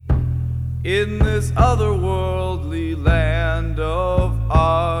In this otherworldly land of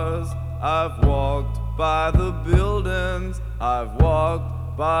ours, I've walked by the buildings, I've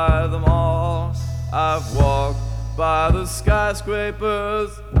walked by them all. I've walked by the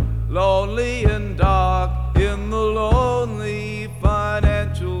skyscrapers, lonely and dark in the lonely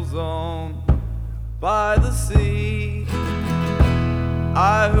financial zone. By the sea,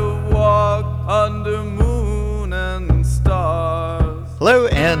 I have walked under moon and stars. Hello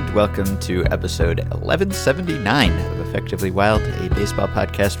and welcome to episode 1179 of Effectively Wild, a baseball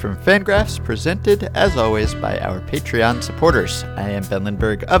podcast from Fangraphs, presented as always by our Patreon supporters. I am Ben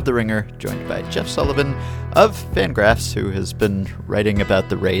Lindbergh of The Ringer, joined by Jeff Sullivan of Fangraphs, who has been writing about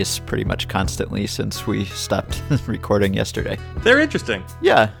the Rays pretty much constantly since we stopped recording yesterday. They're interesting.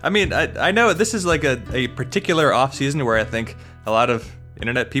 Yeah. I mean, I know this is like a particular off-season where I think a lot of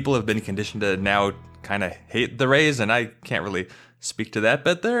internet people have been conditioned to now kind of hate the Rays, and I can't really speak to that,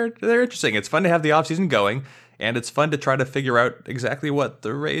 but they're interesting. It's fun to have the offseason going, and it's fun to try to figure out exactly what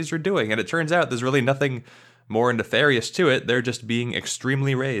the Rays are doing. And it turns out there's really nothing more nefarious to it. They're just being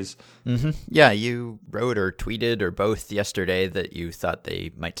extremely Rays. Mm-hmm. Yeah, you wrote or tweeted or both yesterday that you thought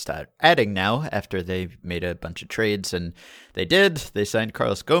they might start adding now after they made a bunch of trades, and they did. They signed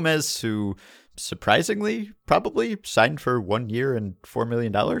Carlos Gomez, who surprisingly probably signed for 1 year and $4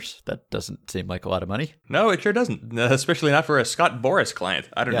 million. That doesn't seem like a lot of money. No, it sure doesn't, especially not for a Scott Boras client.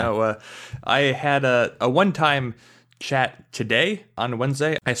 I don't know. I had a one-time chat today on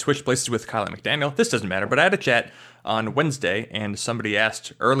Wednesday. I switched places with Kyle McDaniel. This doesn't matter, but I had a chat on Wednesday, and somebody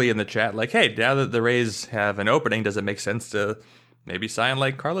asked early in the chat, like, hey, now that the Rays have an opening, does it make sense to maybe sign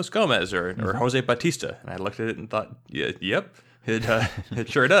like Carlos Gomez or Jose Bautista? And I looked at it and thought, yep. It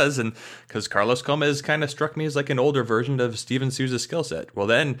sure does, and because Carlos Gomez kind of struck me as like an older version of Steven Souza's skill set. Well,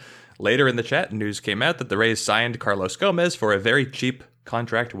 then later in the chat, news came out that the Rays signed Carlos Gomez for a very cheap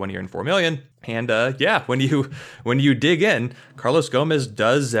contract, 1 year and $4 million. And when you dig in, Carlos Gomez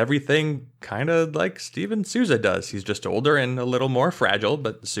does everything kind of like Steven Souza does. He's just older and a little more fragile,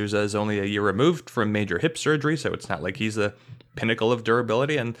 but Souza is only a year removed from major hip surgery, so it's not like he's the pinnacle of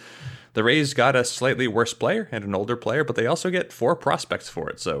durability. And the Rays got a slightly worse player and an older player, but they also get 4 prospects for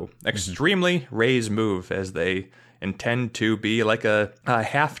it. So extremely Rays move, as they intend to be like a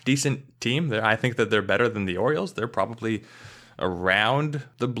half-decent team. I think that they're better than the Orioles. They're probably around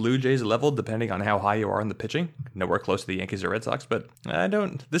the Blue Jays level, depending on how high you are in the pitching. Nowhere close to the Yankees or Red Sox, but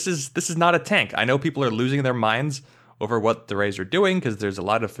this is not a tank. I know people are losing their minds over what the Rays are doing because there's a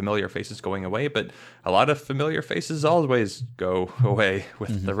lot of familiar faces going away, but a lot of familiar faces always go away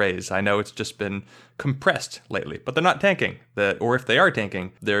with the Rays. I know it's just been compressed lately, but they're not tanking. Or if they are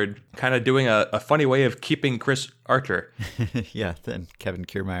tanking, they're kind of doing a funny way of keeping Chris Archer. Yeah, then Kevin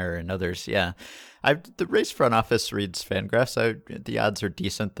Kiermaier and others, yeah. The Rays front office reads Fangraphs. The odds are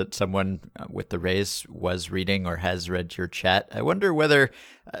decent that someone with the Rays was reading or has read your chat. I wonder whether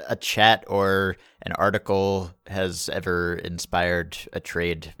a chat or an article has ever inspired a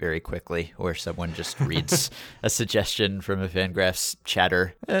trade very quickly, or someone just reads a suggestion from a Fangraphs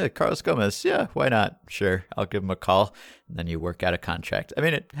chatter. Carlos Gomez, yeah, why not? Sure, I'll give him a call. And then you work out a contract. I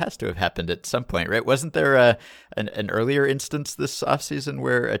mean, it has to have happened at some point, right? Wasn't there an earlier instance this offseason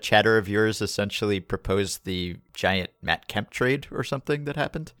where a chatter of yours essentially proposed the giant Matt Kemp trade or something that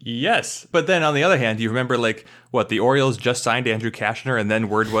happened? Yes. But then on the other hand, you remember the Orioles just signed Andrew Cashner, and then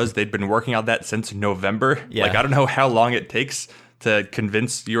word was they'd been working on that since November. Yeah. I don't know how long it takes to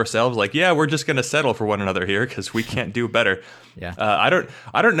convince yourselves, we're just going to settle for one another here because we can't do better. Yeah. I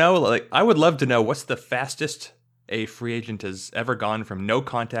don't know. I would love to know what's the fastest a free agent has ever gone from no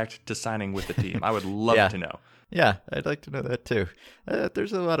contact to signing with the team. I would love to know. Yeah, I'd like to know that too.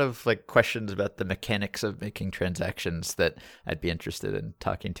 There's a lot of questions about the mechanics of making transactions that I'd be interested in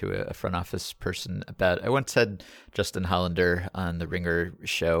talking to a front office person about. I once had Justin Hollander on the Ringer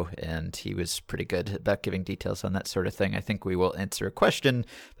show, and he was pretty good about giving details on that sort of thing. I think we will answer a question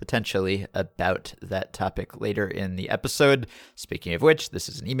potentially about that topic later in the episode. Speaking of which, this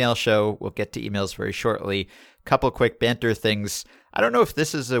is an email show. We'll get to emails very shortly. Couple quick banter things. I don't know if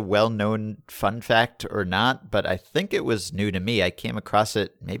this is a well-known fun fact or not, but I think it was new to me. I came across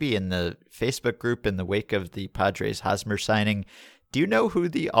it maybe in the Facebook group in the wake of the Padres Hosmer signing. Do you know who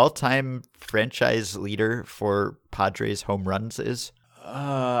the all-time franchise leader for Padres home runs is?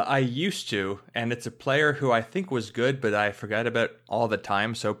 I used to, and it's a player who I think was good, but I forgot about all the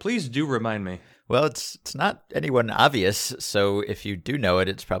time, so please do remind me. Well, it's not anyone obvious, so if you do know it,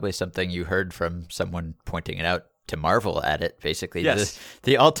 it's probably something you heard from someone pointing it out to marvel at it, basically. Yes.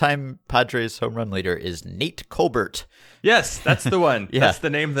 The all-time Padres home run leader is Nate Colbert. Yes, that's the one. Yeah. That's the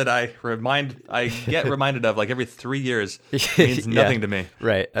name that I get reminded of like every 3 years. It means nothing to me.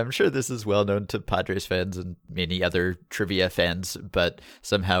 Right. I'm sure this is well known to Padres fans and many other trivia fans, but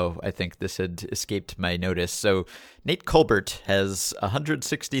somehow I think this had escaped my notice. So Nate Colbert has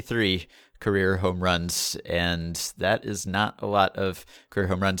 163 career home runs, and that is not a lot of career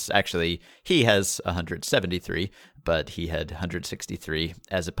home runs. Actually, he has 173, but he had 163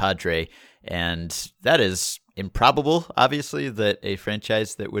 as a Padre, and that is improbable, obviously, that a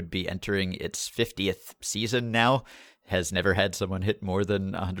franchise that would be entering its 50th season now has never had someone hit more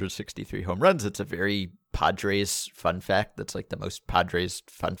than 163 home runs. It's a very Padres fun fact. That's like the most Padres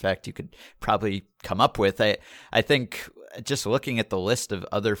fun fact you could probably come up with. I think just looking at the list of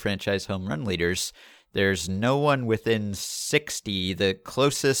other franchise home run leaders, there's no one within 60. The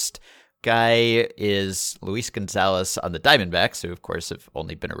closest guy is Luis Gonzalez on the Diamondbacks, who of course have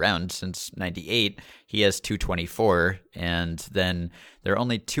only been around since 98. He has 224, and then there are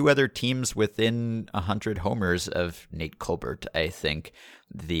only two other teams within 100 homers of Nate Colbert, I think.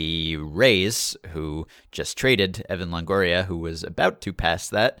 The Rays, who just traded Evan Longoria, who was about to pass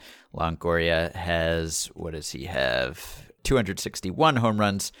that. Longoria has, what does he have? 261 home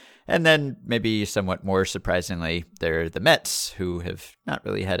runs. And then maybe somewhat more surprisingly, they're the Mets, who have not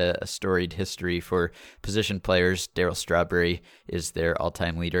really had a storied history for position players. Darryl Strawberry is their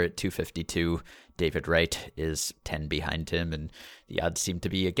all-time leader at 252. David Wright is 10 behind him, and the odds seem to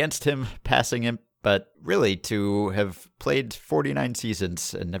be against him passing him. But really, to have played 49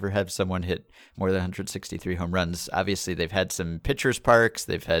 seasons and never have someone hit more than 163 home runs, obviously they've had some pitchers' parks,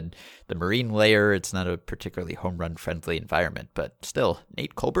 they've had the Marine Layer. It's not a particularly home run-friendly environment, but still,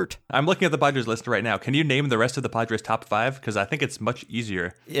 Nate Colbert. I'm looking at the Padres list right now. Can you name the rest of the Padres' top 5? Because I think it's much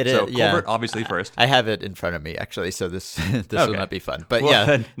easier. It is, Colbert, obviously, first. I have it in front of me, actually, so this will not be fun. But well, yeah,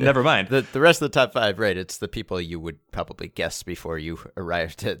 then, never mind. The rest of the top 5, right, it's the people you would probably guess before you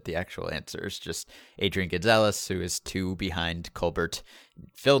arrived at the actual answers. Just Adrian Gonzalez, who is 2 behind Colbert,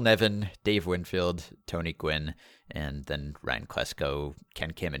 Phil Nevin, Dave Winfield, Tony Gwynn, and then Ryan Klesko,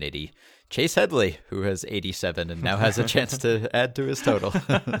 Ken Caminiti, Chase Headley, who has 87 and now has a chance to add to his total.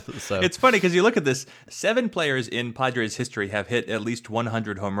 So it's funny because you look at this, 7 players in Padres history have hit at least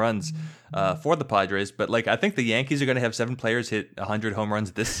 100 home runs for the Padres, but like I think the Yankees are going to have 7 players hit 100 home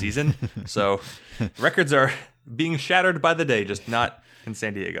runs this season. So records are being shattered by the day, just not in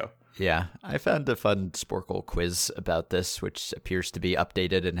San Diego. Yeah, I found a fun Sporkle quiz about this, which appears to be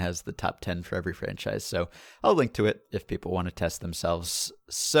updated and has the top 10 for every franchise. So I'll link to it if people want to test themselves.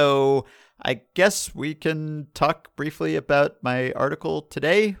 So I guess we can talk briefly about my article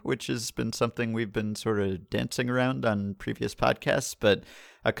today, which has been something we've been sort of dancing around on previous podcasts. But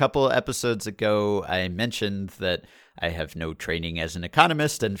a couple episodes ago, I mentioned that I have no training as an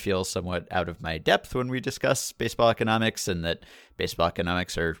economist and feel somewhat out of my depth when we discuss baseball economics, and that baseball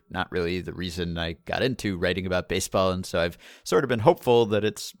economics are not really the reason I got into writing about baseball. And so I've sort of been hopeful that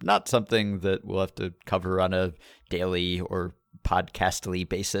it's not something that we'll have to cover on a daily or podcastly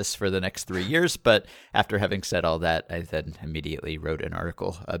basis for the next 3 years. But after having said all that, I then immediately wrote an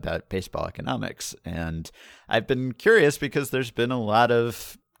article about baseball economics. And I've been curious because there's been a lot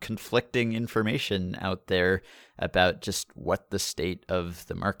of conflicting information out there about just what the state of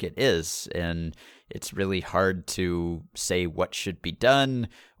the market is. And it's really hard to say what should be done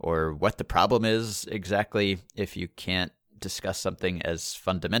or what the problem is exactly if you can't discuss something as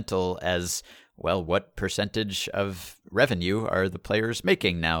fundamental as, well, what percentage of revenue are the players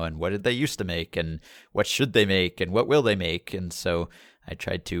making now, and what did they used to make, and what should they make, and what will they make? And so I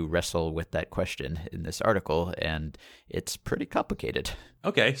tried to wrestle with that question in this article, and it's pretty complicated.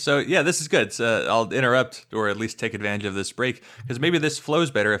 Okay, so yeah, this is good. So I'll interrupt or at least take advantage of this break because maybe this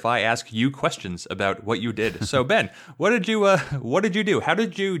flows better if I ask you questions about what you did. So Ben, what did you do? How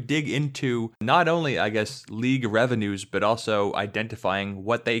did you dig into not only, I guess, league revenues, but also identifying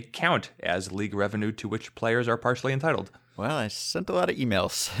what they count as league revenue to which players are partially entitled? Well, I sent a lot of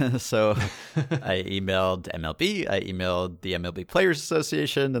emails. So I emailed MLB, I emailed the MLB Players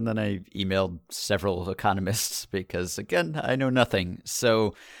Association, and then I emailed several economists because, again, I know nothing.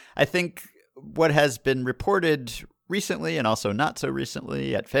 So I think what has been reported recently and also not so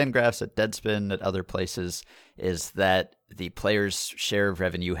recently at Fangraphs, at Deadspin, at other places, is that the players' share of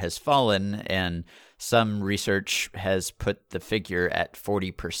revenue has fallen, and some research has put the figure at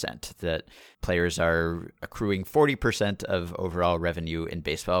 40%, that players are accruing 40% of overall revenue in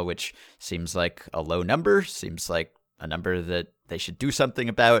baseball, which seems like a low number, seems like a number that they should do something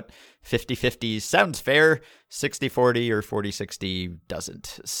about. 50-50 sounds fair, 60-40 or 40-60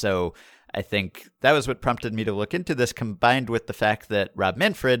 doesn't. So I think that was what prompted me to look into this, combined with the fact that Rob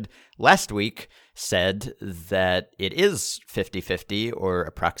Manfred last week said that it is 50-50 or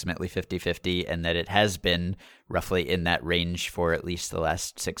approximately 50-50, and that it has been roughly in that range for at least the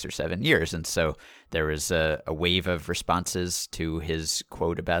last 6 or 7 years. And so there was a wave of responses to his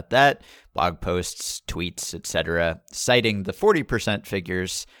quote about that, blog posts, tweets, etc., citing the 40%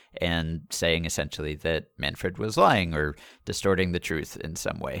 figures and saying essentially that Manfred was lying or distorting the truth in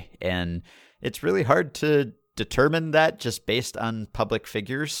some way. And it's really hard to determine that just based on public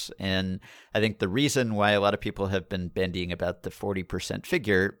figures. And I think the reason why a lot of people have been bandying about the 40%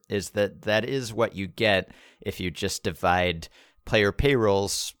 figure is that that is what you get if you just divide player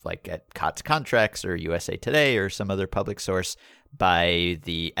payrolls, like at COTS Contracts or USA Today or some other public source, by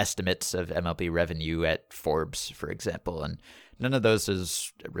the estimates of MLB revenue at Forbes, for example. And none of those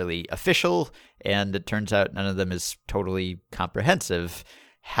is really official, and it turns out none of them is totally comprehensive.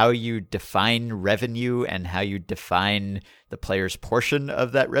 How you define revenue and how you define the player's portion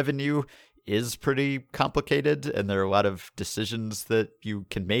of that revenue is pretty complicated, and there are a lot of decisions that you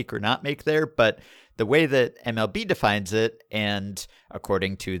can make or not make there. But the way that MLB defines it, and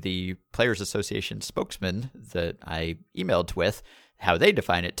according to the Players Association spokesman that I emailed with, how they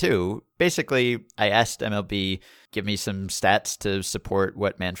define it too. Basically, I asked MLB, give me some stats to support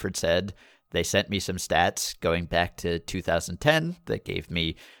what Manfred said. They sent me some stats going back to 2010 that gave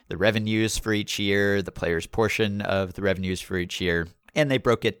me the revenues for each year, the player's portion of the revenues for each year, and they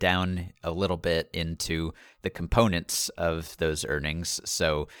broke it down a little bit into the components of those earnings.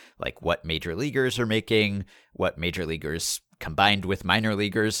 So like what major leaguers are making, what major leaguers combined with minor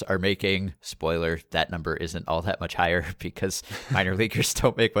leaguers are making. Spoiler, that number isn't all that much higher because minor leaguers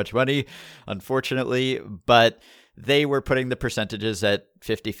don't make much money, unfortunately. But they were putting the percentages at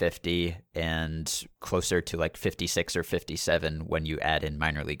 50-50 and closer to like 56 or 57 when you add in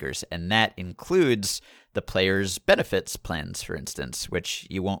minor leaguers. And that includes the players' benefits plans, for instance, which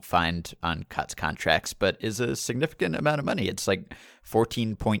you won't find on COTS Contracts, but is a significant amount of money. It's like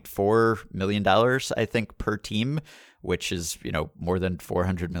 $14.4 million, I think, per team, which is, more than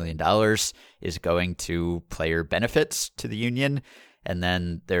 $400 million is going to player benefits to the union. And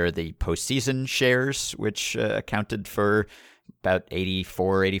then there are the postseason shares, which accounted for about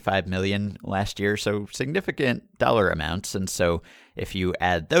 85 million last year. So significant dollar amounts. And so if you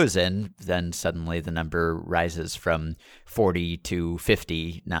add those in, then suddenly the number rises from 40 to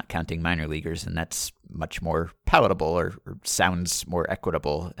 50, not counting minor leaguers. And that's much more palatable or sounds more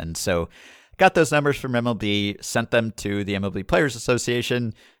equitable. And so got those numbers from MLB, sent them to the MLB Players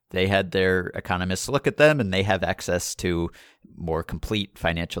Association. They had their economists look at them, and they have access to more complete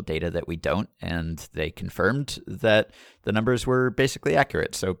financial data that we don't. And they confirmed that the numbers were basically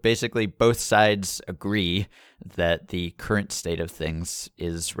accurate. So basically, both sides agree that the current state of things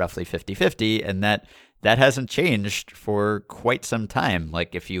is roughly 50-50, and that hasn't changed for quite some time.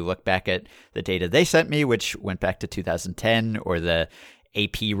 Like if you look back at the data they sent me, which went back to 2010, or the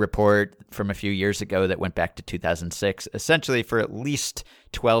AP report from a few years ago that went back to 2006, essentially for at least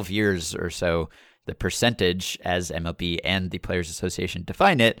 12 years or so, the percentage as MLB and the Players Association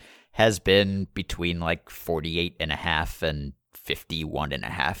define it has been between like 48.5 and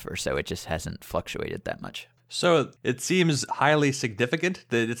 51.5 or so. It just hasn't fluctuated that much. So it seems highly significant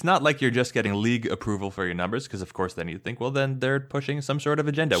that it's not like you're just getting league approval for your numbers, because of course then you think, well, then they're pushing some sort of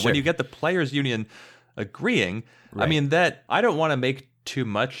agenda. Sure. When you get the Players Union agreeing, Right. I mean, that I don't want to make too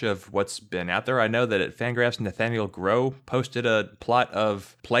much of what's been out there. I know that at Fangraphs, Nathaniel Groh posted a plot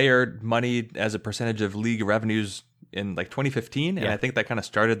of player money as a percentage of league revenues in like 2015, and I think that kind of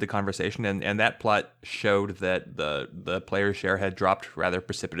started the conversation, and that plot showed that the player's share had dropped rather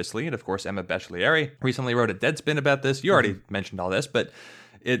precipitously. And of course, Emma Bachellieri recently wrote a Deadspin about this. You already mentioned all this, but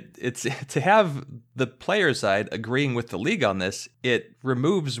it's to have the player side agreeing with the league on this, it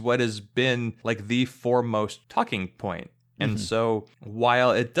removes what has been like the foremost talking point. And so while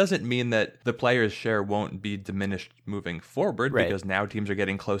it doesn't mean that the player's share won't be diminished moving forward, Right. because now teams are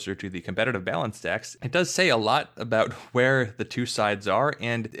getting closer to the competitive balance tax, it does say a lot about where the two sides are.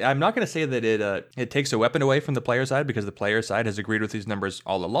 And I'm not going to say that it takes a weapon away from the player side, because the player side has agreed with these numbers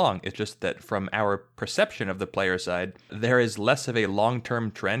all along. It's just that from our perception of the player side, there is less of a long-term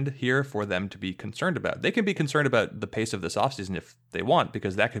trend here for them to be concerned about. They can be concerned about the pace of this offseason if they want,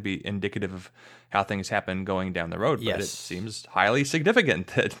 because that could be indicative of how things happen going down the road. But Yes. it seems highly significant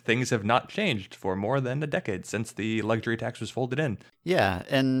that things have not changed for more than a decade since the luxury tax was folded in. Yeah,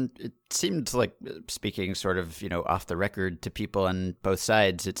 and it seemed like, speaking sort of, off the record to people on both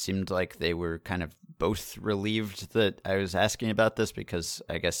sides, it seemed like they were kind of both relieved that I was asking about this, because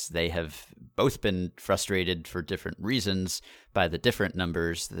I guess they have both been frustrated for different reasons by the different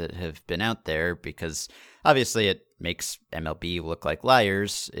numbers that have been out there, because obviously it makes MLB look like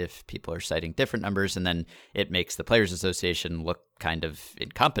liars if people are citing different numbers, and then it makes the Players Association look kind of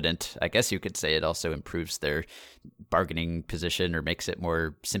incompetent. I guess you could say it also improves their bargaining position or makes it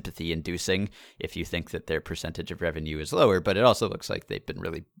more sympathy inducing if you think that their percentage of revenue is lower, but it also looks like they've been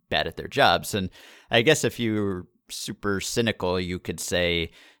really bad at their jobs. And I guess if you're super cynical, you could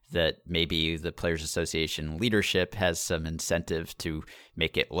say that maybe the Players Association leadership has some incentive to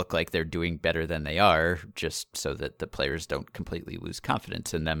make it look like they're doing better than they are, just so that the players don't completely lose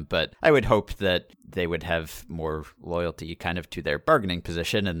confidence in them. But I would hope that they would have more loyalty kind of to their bargaining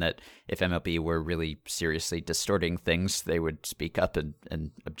position, and that if MLB were really seriously distorting things, they would speak up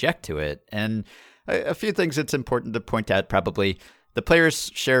and object to it. And a few things it's important to point out probably. The players'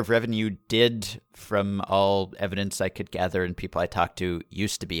 share of revenue did, from all evidence I could gather and people I talked to,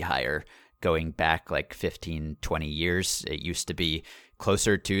 used to be higher going back like 15, 20 years. It used to be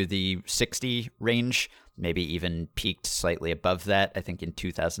closer to the 60 range, maybe even peaked slightly above that. I think in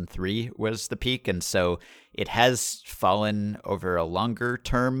 2003 was the peak. And so it has fallen over a longer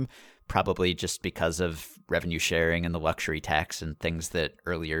term, probably just because of revenue sharing and the luxury tax and things that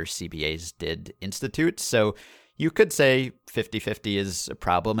earlier CBAs did institute. So you could say 50-50 is a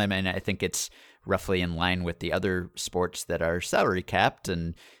problem. I mean, I think it's roughly in line with the other sports that are salary capped,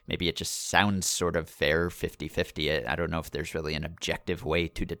 and maybe it just sounds sort of fair, 50-50. I don't know if there's really an objective way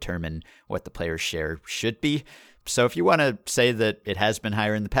to determine what the player's share should be. So if you want to say that it has been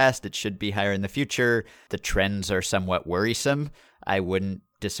higher in the past, it should be higher in the future, the trends are somewhat worrisome, I wouldn't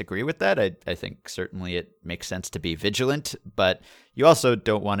disagree with that. I think certainly it makes sense to be vigilant, but you also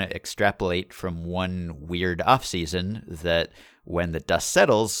don't want to extrapolate from one weird offseason that when the dust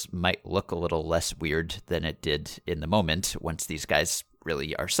settles might look a little less weird than it did in the moment once these guys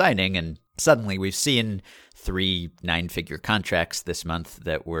really are signing. And suddenly we've seen 3 9-figure contracts this month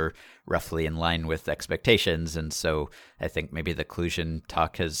that were roughly in line with expectations. And so I think maybe the collusion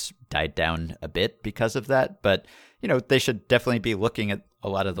talk has died down a bit because of that. But, you know, they should definitely be looking at a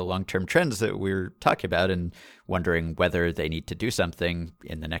lot of the long-term trends that we're talking about and wondering whether they need to do something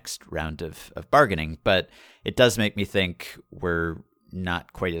in the next round of bargaining. But it does make me think we're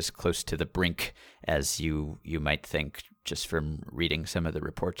not quite as close to the brink as you might think just from reading some of the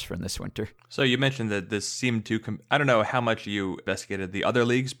reports from this winter. So you mentioned that this seemed to, I don't know how much you investigated the other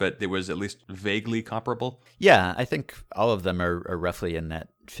leagues, but it was at least vaguely comparable. Yeah, I think all of them are roughly in that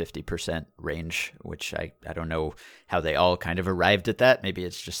 50% range, which I don't know how they all kind of arrived at that. Maybe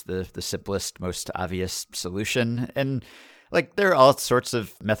it's just the simplest, most obvious solution. And like there are all sorts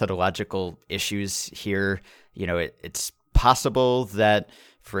of methodological issues here. You know, it's possible that,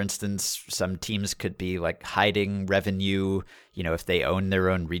 for instance, some teams could be like hiding revenue. You know, if they own their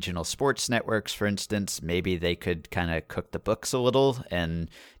own regional sports networks, for instance, maybe they could kind of cook the books a little and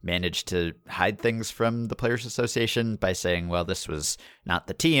manage to hide things from the Players Association by saying, well, this was not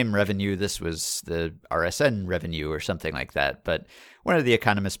the team revenue, this was the RSN revenue or something like that. But one of the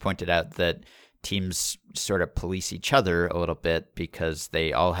economists pointed out that teams sort of police each other a little bit because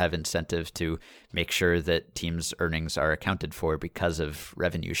they all have incentive to make sure that teams' earnings are accounted for because of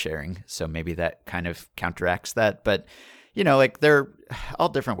revenue sharing. So maybe that kind of counteracts that. But, you know, like there are all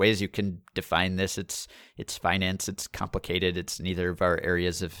different ways you can define this. It's finance, it's complicated, it's neither of our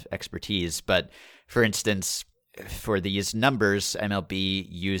areas of expertise. But for instance, for these numbers, MLB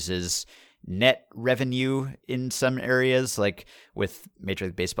uses net revenue in some areas, like with Major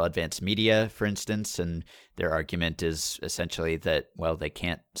League Baseball Advanced Media, for instance, and their argument is essentially that, well, they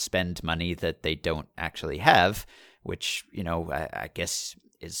can't spend money that they don't actually have, which, you know, I guess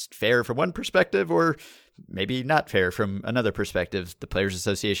is fair from one perspective or maybe not fair from another perspective. The Players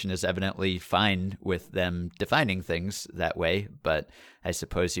Association is evidently fine with them defining things that way, but I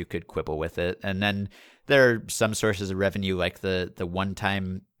suppose you could quibble with it. And then there are some sources of revenue like the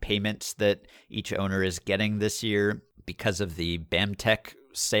one-time payments that each owner is getting this year because of the BAMTech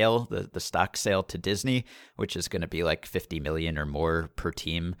sale, the stock sale to Disney, which is going to be like $50 million or more per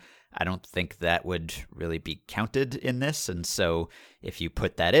team. I don't think that would really be counted in this. And so if you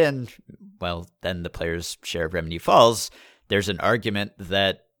put that in, well, then the players' share of revenue falls. There's an argument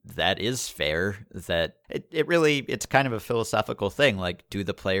that that is fair, that it's kind of a philosophical thing. Like, do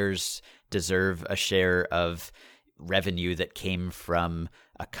the players deserve a share of revenue that came from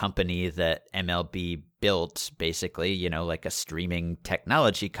a company that MLB built, basically, you know, like a streaming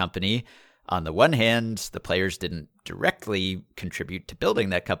technology company? On the one hand, the players didn't directly contribute to building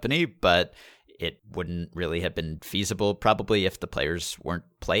that company, but it wouldn't really have been feasible probably if the players weren't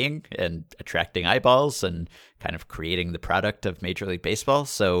playing and attracting eyeballs and kind of creating the product of Major League Baseball.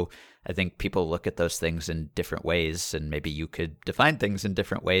 So I think people look at those things in different ways, and maybe you could define things in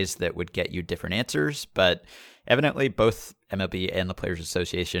different ways that would get you different answers. But evidently, both MLB and the Players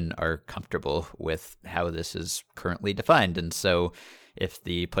Association are comfortable with how this is currently defined. And so if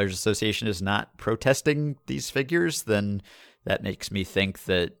the Players Association is not protesting these figures, then that makes me think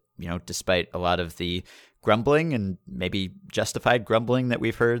that, despite a lot of the grumbling and maybe justified grumbling that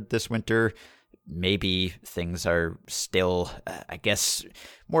we've heard this winter, maybe things are still, I guess,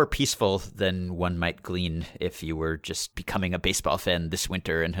 more peaceful than one might glean if you were just becoming a baseball fan this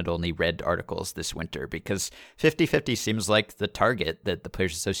winter and had only read articles this winter, because 50-50 seems like the target that the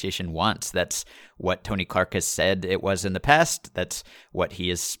Players Association wants. That's what Tony Clark has said it was in the past. That's what he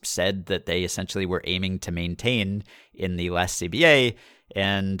has said that they essentially were aiming to maintain in the last CBA.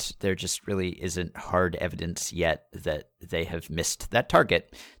 And there just really isn't hard evidence yet that they have missed that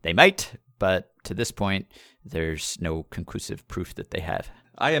target. They might, but to this point, there's no conclusive proof that they have.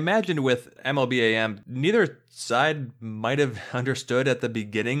 I imagine with MLBAM, neither side might have understood at the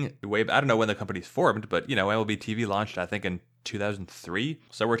beginning. I don't know when the company's formed, but MLB TV launched, I think, in 2003.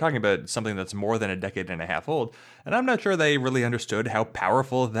 So we're talking about something that's more than a decade and a half old. And I'm not sure they really understood how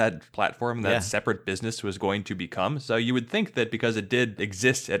powerful that platform, that separate business was going to become. So you would think that because it did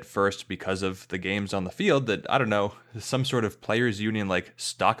exist at first because of the games on the field, that, I don't know, some sort of players union like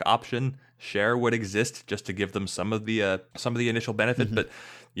stock option share would exist just to give them some of the initial benefit. But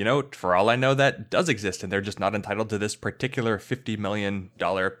for all I know, that does exist, and they're just not entitled to this particular $50 million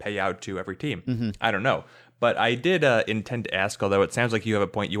payout to every team. I don't know. But I did intend to ask, although it sounds like you have a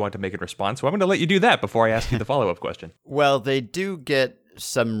point you want to make in response, so I'm going to let you do that before I ask you the follow-up question. Well, they do get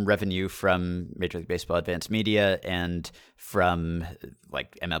some revenue from Major League Baseball Advanced Media and from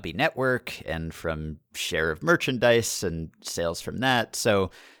like MLB Network and from share of merchandise and sales from that.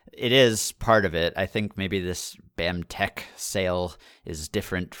 So it is part of it. I think maybe this BAM Tech sale is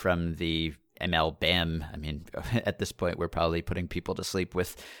different from the ML BAM. I mean, at this point, we're probably putting people to sleep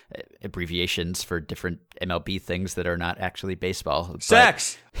with abbreviations for different MLB things that are not actually baseball.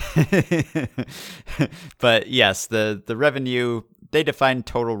 Sex! But yes, the revenue, they define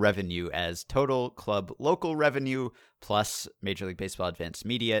total revenue as total club local revenue plus Major League Baseball Advanced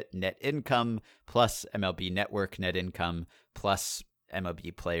Media net income plus MLB Network net income plus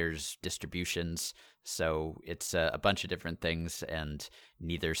MLB players distributions. So it's a bunch of different things, and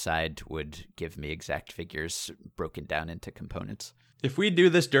neither side would give me exact figures broken down into components. If we do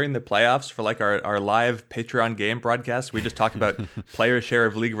this during the playoffs for like our live Patreon game broadcast, we just talk about player share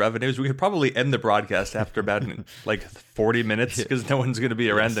of league revenues, we could probably end the broadcast after about like 40 minutes because no one's going to be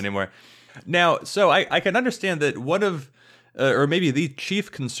around anymore. Now, so I can understand that one of, or maybe the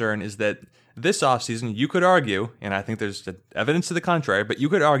chief concern is that this offseason, you could argue, and I think there's evidence to the contrary, but you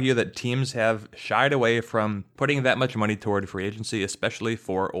could argue that teams have shied away from putting that much money toward free agency, especially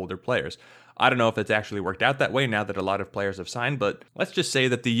for older players. I don't know if it's actually worked out that way now that a lot of players have signed, but let's just say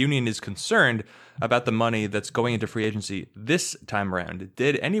that the union is concerned about the money that's going into free agency this time around.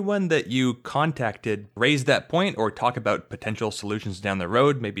 Did anyone that you contacted raise that point or talk about potential solutions down the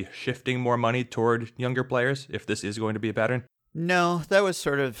road, maybe shifting more money toward younger players if this is going to be a pattern? No, that was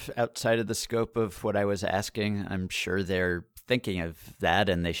sort of outside of the scope of what I was asking. I'm sure they're thinking of that,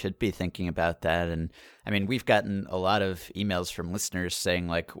 and they should be thinking about that. And I mean, we've gotten a lot of emails from listeners saying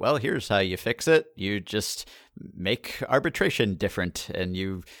like, well, here's how you fix it. You just make arbitration different and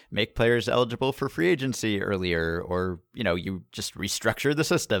you make players eligible for free agency earlier, or, you just restructure the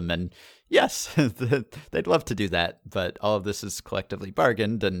system. And yes, they'd love to do that. But all of this is collectively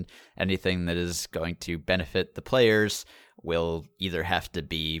bargained, and anything that is going to benefit the players will either have to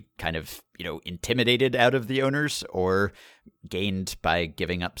be kind of, intimidated out of the owners or gained by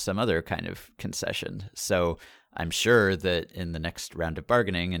giving up some other kind of concession. So I'm sure that in the next round of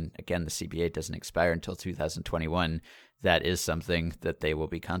bargaining, and again, the CBA doesn't expire until 2021, that is something that they will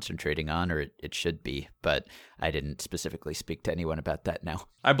be concentrating on, or it should be. But I didn't specifically speak to anyone about that now.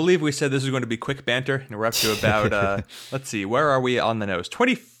 I believe we said this is going to be quick banter, and we're up to about, let's see, where are we on the nose?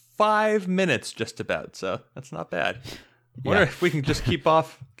 25 minutes just about, so that's not bad. Wonder if we can just keep on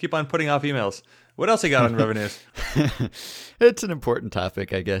putting off emails. What else you got on revenues? It's an important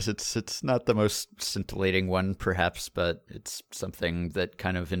topic, I guess. It's not the most scintillating one, perhaps, but it's something that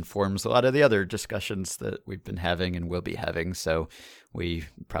kind of informs a lot of the other discussions that we've been having and will be having. So we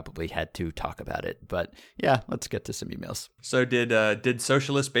probably had to talk about it. But yeah, let's get to some emails. So did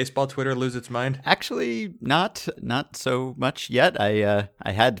socialist baseball Twitter lose its mind? Actually, not so much yet. I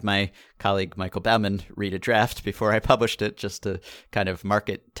had my colleague Michael Bauman read a draft before I published it, just to kind of mark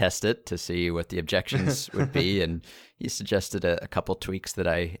it test it to see what the objections would be, and he suggested a couple tweaks that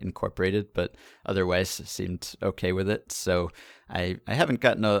I incorporated, but otherwise seemed okay with it. So I haven't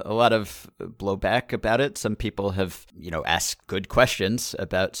gotten a lot of blowback about it. Some people have, asked good questions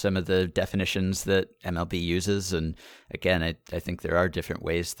about some of the definitions that MLB uses. And again, I think there are different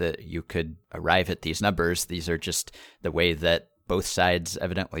ways that you could arrive at these numbers. These are just the way that both sides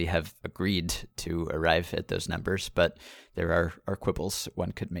evidently have agreed to arrive at those numbers, but there are quibbles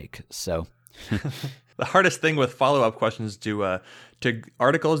one could make. So the hardest thing with follow-up questions to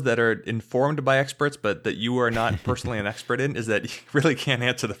articles that are informed by experts, but that you are not personally an expert in, is that you really can't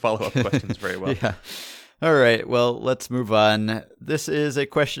answer the follow-up questions very well. Yeah. All right, well, let's move on. This is a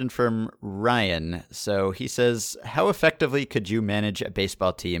question from Ryan. So he says, how effectively could you manage a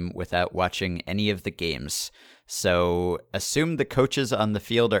baseball team without watching any of the games? So assume the coaches on the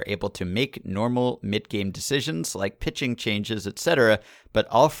field are able to make normal mid-game decisions like pitching changes, etc., but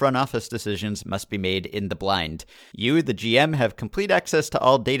all front office decisions must be made in the blind. You, the GM, have complete access to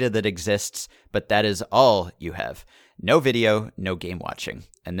all data that exists, but that is all you have. No video, no game watching.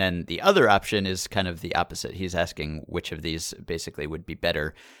 And then the other option is kind of the opposite. He's asking which of these basically would be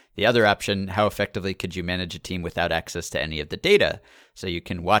better. The other option, how effectively could you manage a team without access to any of the data? So you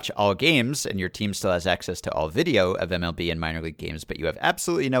can watch all games and your team still has access to all video of MLB and minor league games, but you have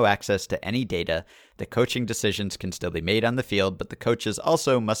absolutely no access to any data. The coaching decisions can still be made on the field, but the coaches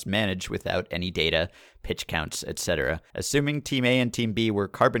also must manage without any data, pitch counts, etc. Assuming Team A and Team B were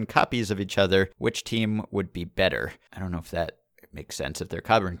carbon copies of each other, which team would be better? I don't know if that makes sense. If they're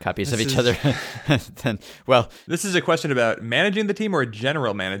carbon copies of each other, then, well... This is a question about managing the team or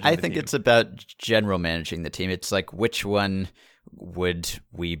general managing the team? I think it's about general managing the team. It's like, which one would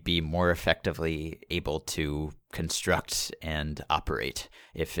we be more effectively able to construct and operate?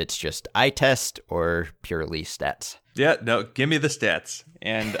 If it's just eye test or purely stats? Yeah, no, give me the stats.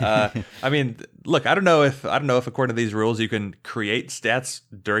 And I mean, look, I don't know if according to these rules you can create stats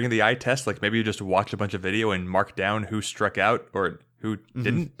during the eye test. Like maybe you just watch a bunch of video and mark down who struck out or who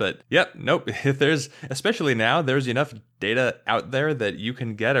didn't. But yep, nope. If especially now, there's enough data out there that you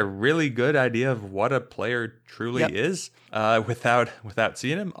can get a really good idea of what a player truly is without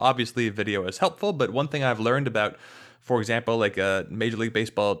seeing him. Obviously, video is helpful, but one thing I've learned about, for example, like Major League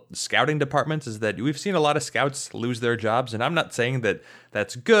Baseball scouting departments, is that we've seen a lot of scouts lose their jobs. And I'm not saying that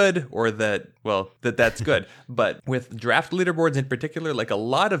that's good or that's good. But with draft leaderboards in particular, like a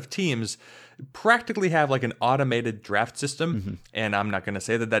lot of teams practically have like an automated draft system. And I'm not going to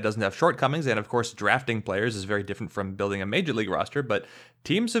say that doesn't have shortcomings. And of course, drafting players is very different from building a major league roster. But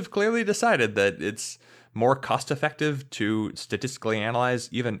teams have clearly decided that it's more cost-effective to statistically analyze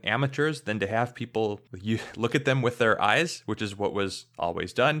even amateurs than to have people look at them with their eyes, which is what was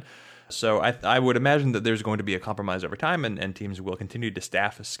always done. So I would imagine that there's going to be a compromise over time, and teams will continue to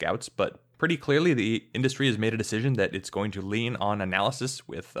staff as scouts. But pretty clearly, the industry has made a decision that it's going to lean on analysis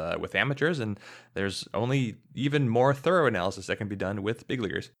with amateurs, and there's only even more thorough analysis that can be done with big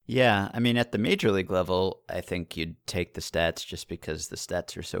leaguers. Yeah, I mean, at the major league level, I think you'd take the stats just because the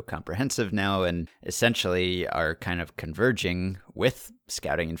stats are so comprehensive now and essentially are kind of converging with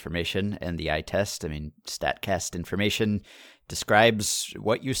scouting information and the eye test. I mean, StatCast information describes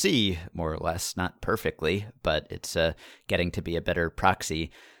what you see, more or less, not perfectly, but it's getting to be a better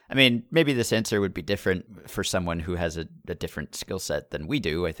proxy. I mean, maybe this answer would be different for someone who has a different skill set than we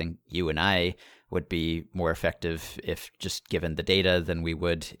do. I think you and I would be more effective if just given the data than we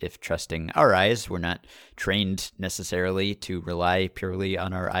would if trusting our eyes. We're not trained necessarily to rely purely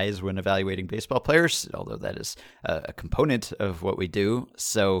on our eyes when evaluating baseball players, although that is a component of what we do.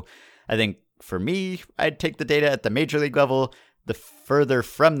 So I think for me, I'd take the data at the major league level. The further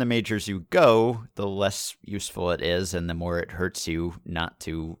from the majors you go, the less useful it is, and the more it hurts you not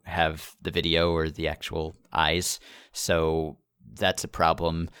to have the video or the actual eyes. So that's a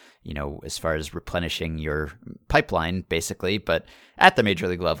problem, as far as replenishing your pipeline, basically. But at the major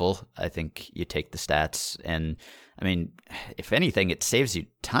league level, I think you take the stats. And I mean, if anything, it saves you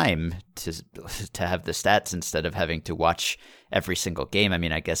time to have the stats instead of having to watch every single game. I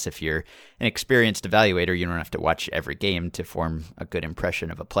mean, I guess if you're an experienced evaluator, you don't have to watch every game to form a good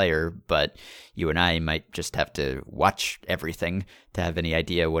impression of a player, but you and I might just have to watch everything to have any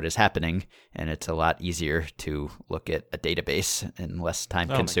idea what is happening, and it's a lot easier to look at a database and less time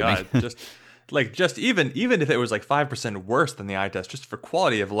consuming. Oh my God. Just even if it was like 5% worse than the eye test, just for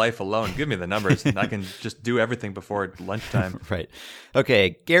quality of life alone, give me the numbers and I can just do everything before lunchtime. Right.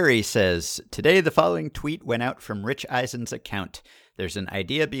 Okay. Gary says, today the following tweet went out from Rich Eisen's account. There's an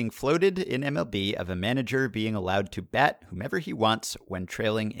idea being floated in MLB of a manager being allowed to bat whomever he wants when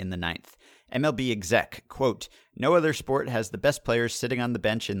trailing in the ninth. MLB exec, quote, "No other sport has the best players sitting on the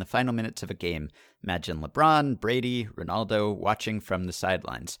bench in the final minutes of a game. Imagine LeBron, Brady, Ronaldo watching from the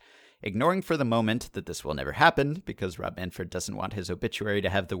sidelines." Ignoring for the moment that this will never happen, because Rob Manfred doesn't want his obituary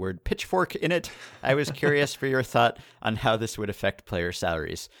to have the word pitchfork in it, I was curious for your thought on how this would affect player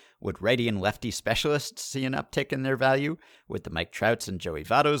salaries. Would righty and lefty specialists see an uptick in their value? Would the Mike Trouts and Joey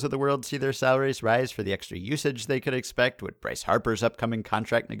Vottos of the world see their salaries rise for the extra usage they could expect? Would Bryce Harper's upcoming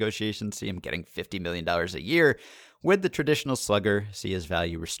contract negotiations see him getting $50 million a year? Would the traditional slugger see his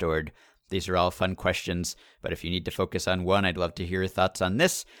value restored? These are all fun questions, but if you need to focus on one, I'd love to hear your thoughts on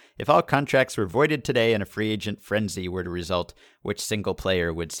this. If all contracts were voided today and a free agent frenzy were to result, which single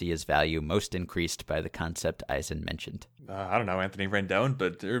player would see his value most increased by the concept Eisen mentioned? I don't know, Anthony Rendon,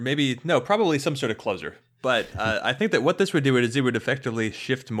 but or maybe, no, probably some sort of closer. But I think that what this would do is it would effectively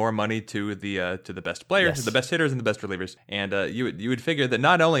shift more money to the best players, Yes. the best hitters, and the best relievers. And you would figure that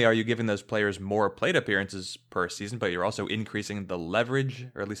not only are you giving those players more plate appearances per season, but you're also increasing the leverage,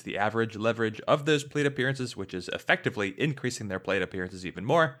 or at least the average leverage of those plate appearances, which is effectively increasing their plate appearances even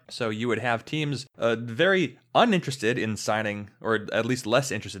more. So you would have teams very uninterested in signing, or at least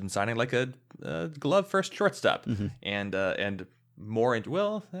less interested in signing, like a glove first shortstop, and more into,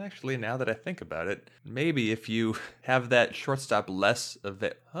 well, actually, now that I think about it, maybe if you have that shortstop less of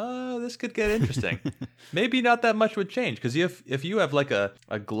it, this could get interesting. Maybe not that much would change, because if you have like a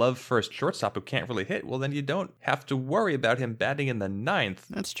glove first shortstop who can't really hit, well, then you don't have to worry about him batting in the ninth.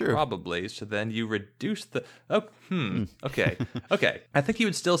 That's true. Probably. So then you reduce the okay. I think you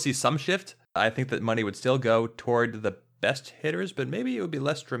would still see some shift. I think that money would still go toward the best hitters, but maybe it would be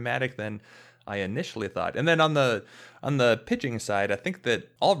less dramatic than I initially thought. And then on the pitching side, I think that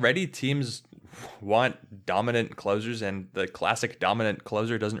already teams want dominant closers, and the classic dominant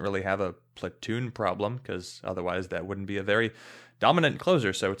closer doesn't really have a platoon problem, because otherwise that wouldn't be a very dominant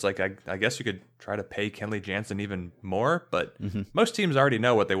closer. So it's like, I guess you could try to pay Kenley Jansen even more, but most teams already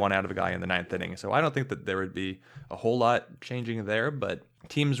know what they want out of a guy in the ninth inning. So I don't think that there would be a whole lot changing there, but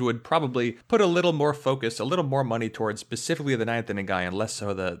teams would probably put a little more focus, a little more money towards specifically the ninth inning guy, and less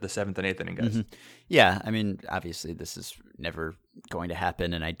so the seventh and eighth inning guys. Yeah, I mean, obviously this is never going to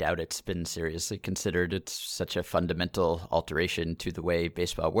happen, and I doubt it's been seriously considered. It's such a fundamental alteration to the way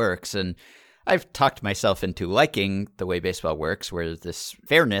baseball works, and I've talked myself into liking the way baseball works, where this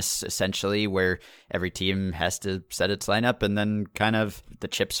fairness, essentially, where every team has to set its lineup and then kind of the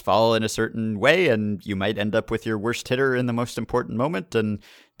chips fall in a certain way, and you might end up with your worst hitter in the most important moment, and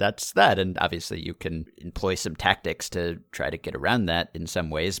that's that. And obviously you can employ some tactics to try to get around that in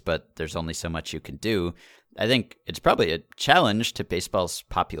some ways, but there's only so much you can do. I think it's probably a challenge to baseball's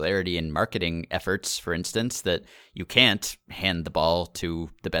popularity and marketing efforts, for instance, that you can't hand the ball to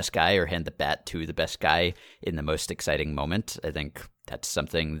the best guy or hand the bat to the best guy in the most exciting moment. I think that's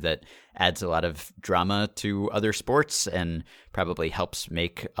something that adds a lot of drama to other sports and probably helps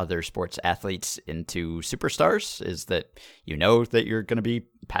make other sports athletes into superstars, is that you know that you're going to be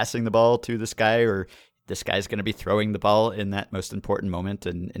passing the ball to this guy, or this guy's going to be throwing the ball in that most important moment.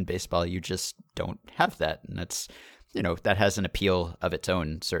 And in baseball, you just don't have that. And that's, that has an appeal of its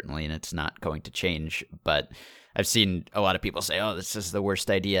own, certainly, and it's not going to change. But I've seen a lot of people say, oh, this is the worst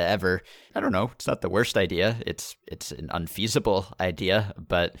idea ever. I don't know. It's not the worst idea. It's an unfeasible idea,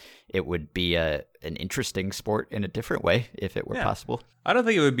 but it would be an interesting sport in a different way if it were possible. I don't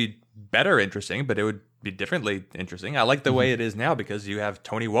think it would be better interesting, but it would be differently interesting. I like the way it is now, because you have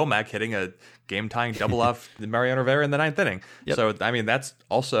Tony Womack hitting a game-tying double off Mariano Rivera in the ninth inning. Yep. So, I mean, that's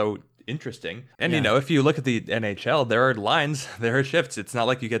also interesting. And, if you look at the NHL, there are lines, there are shifts. It's not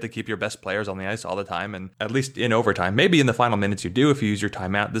like you get to keep your best players on the ice all the time, and at least in overtime. Maybe in the final minutes you do if you use your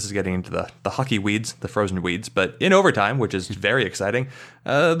timeout. This is getting into the hockey weeds, the frozen weeds. But in overtime, which is very exciting,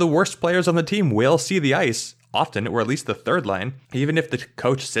 the worst players on the team will see the ice often, or at least the third line. Even if the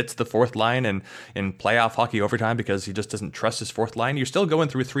coach sits the fourth line in playoff hockey overtime because he just doesn't trust his fourth line, you're still going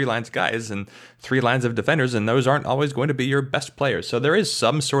through three lines of guys and three lines of defenders, and those aren't always going to be your best players. So there is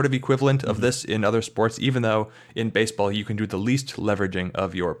some sort of equivalent of this in other sports, even though in baseball you can do the least leveraging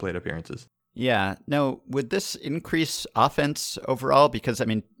of your plate appearances. Yeah. Now, would this increase offense overall? Because, I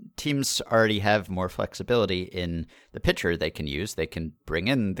mean, teams already have more flexibility in the pitcher they can use. They can bring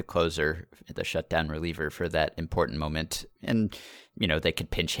in the closer, the shutdown reliever for that important moment. And, they could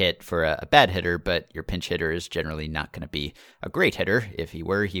pinch hit for a bad hitter, but your pinch hitter is generally not going to be a great hitter. If he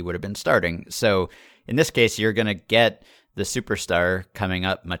were, he would have been starting. So in this case, you're going to get the superstar coming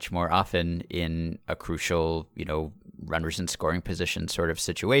up much more often in a crucial, runners in scoring position sort of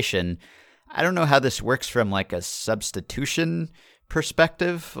situation. I don't know how this works from like a substitution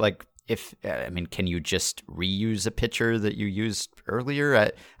perspective. Like, can you just reuse a pitcher that you used earlier?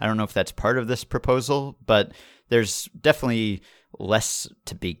 I don't know if that's part of this proposal, but there's definitely less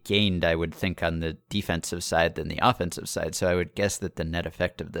to be gained, I would think, on the defensive side than the offensive side. So I would guess that the net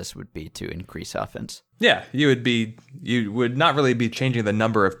effect of this would be to increase offense. Yeah, you would not really be changing the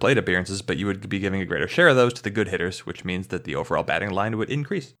number of plate appearances, but you would be giving a greater share of those to the good hitters, which means that the overall batting line would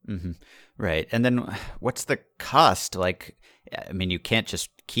increase. Mm-hmm. Right. And then what's the cost? You can't just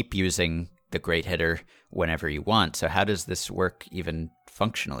keep using the great hitter whenever you want. So how does this work even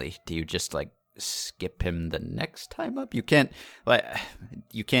functionally? Do you just skip him the next time up? You can't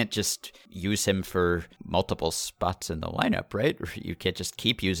just use him for multiple spots in the lineup, right? You can't just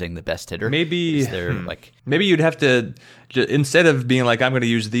keep using the best hitter. Maybe maybe you'd have to, instead of being like, I'm going to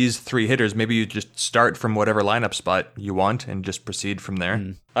use these 3 hitters, maybe you just start from whatever lineup spot you want and just proceed from there.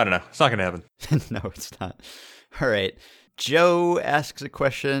 I don't know. It's not going to happen. No, it's not. All right. Joe asks a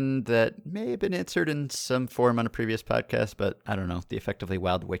question that may have been answered in some form on a previous podcast, but I don't know. The Effectively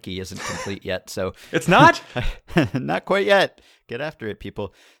Wild wiki isn't complete yet, so... It's not? Not quite yet. Get after it,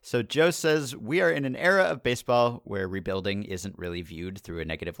 people. So Joe says, we are in an era of baseball where rebuilding isn't really viewed through a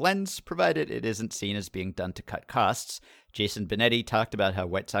negative lens, provided it isn't seen as being done to cut costs. Jason Benetti talked about how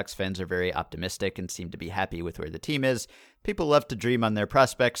White Sox fans are very optimistic and seem to be happy with where the team is. People love to dream on their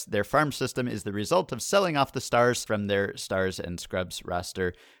prospects. Their farm system is the result of selling off the stars from their stars and scrubs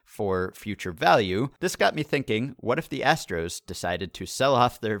roster for future value. This got me thinking, what if the Astros decided to sell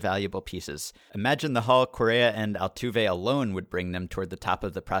off their valuable pieces? Imagine the Hall, Correa, and Altuve alone would bring them toward the top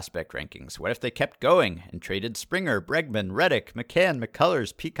of the prospect rankings. What if they kept going and traded Springer, Bregman, Reddick, McCann,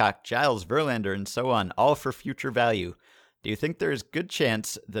 McCullers, Peacock, Giles, Verlander, and so on, all for future value? Do you think there is good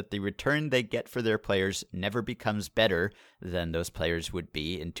chance that the return they get for their players never becomes better than those players would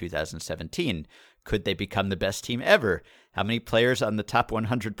be in 2017? Could they become the best team ever? How many players on the top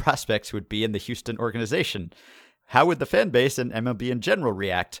 100 prospects would be in the Houston organization? How would the fan base and MLB in general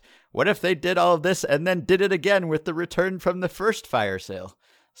react? What if they did all of this and then did it again with the return from the first fire sale?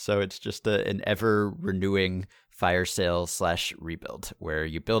 So it's just an ever-renewing fire sale / rebuild, where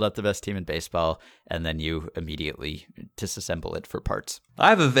you build up the best team in baseball and then you immediately disassemble it for parts. I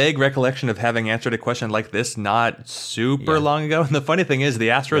have a vague recollection of having answered a question like this not super long ago. And the funny thing is, the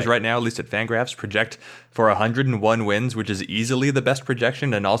Astros right now, at least at Fangraphs, project for 101 wins, which is easily the best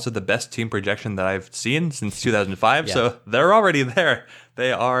projection and also the best team projection that I've seen since 2005. Yeah. So they're already there.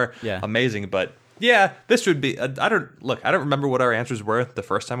 They are amazing. But yeah, this would be, I don't remember what our answers were the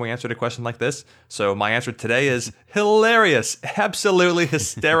first time we answered a question like this. So my answer today is hilarious, absolutely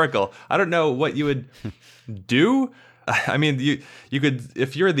hysterical. I don't know what you would do. I mean, you could,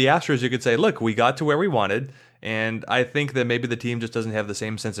 if you're the Astros, you could say, look, we got to where we wanted. And I think that maybe the team just doesn't have the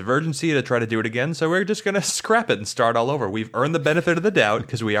same sense of urgency to try to do it again. So we're just going to scrap it and start all over. We've earned the benefit of the doubt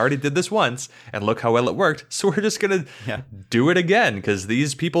because we already did this once and look how well it worked. So we're just going to do it again because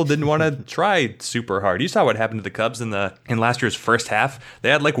these people didn't want to try super hard. You saw what happened to the Cubs in last year's first half. They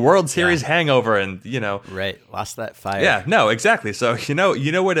had like World Series hangover and, Right. Lost that fire. Yeah, no, exactly. So, you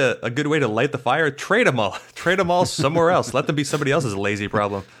know what a good way to light the fire? Trade them all. Trade them all somewhere else. Let them be somebody else's lazy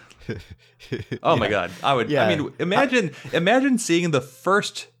problem. Oh my God. I mean, imagine seeing the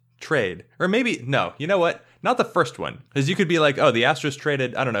first trade, or maybe, no, you know what? Not the first one. Because you could be like, oh, the Astros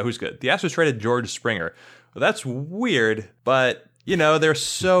traded, I don't know who's good. The Astros traded George Springer. Well, that's weird, but they're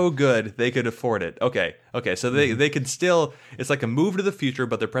so good, they could afford it. Okay. So they could still, it's like a move to the future,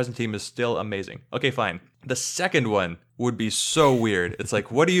 but their present team is still amazing. Okay, fine. The second one would be so weird. It's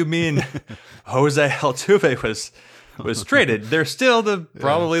like, what do you mean Jose Altuve was traded? They're still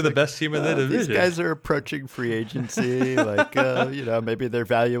probably the best team in the division. These guys are approaching free agency. Maybe their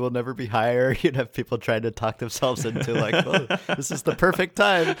value will never be higher. You'd have people trying to talk themselves into this is the perfect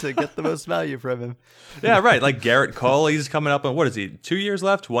time to get the most value from him. Yeah, right. Like Garrett Cole, he's coming up on, what is he, 2 years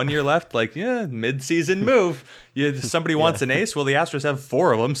left, 1 year left? Mid-season move. Somebody wants an ace. Well, the Astros have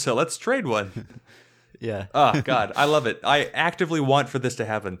 4 of them, so let's trade one. Yeah. Oh, God, I love it. I actively want for this to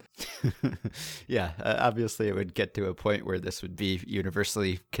happen. Yeah, obviously it would get to a point where this would be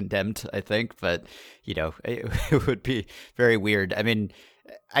universally condemned, I think. But, it would be very weird. I mean,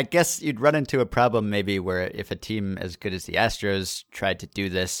 I guess you'd run into a problem maybe where if a team as good as the Astros tried to do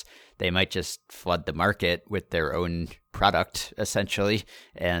this, they might just flood the market with their own product, essentially,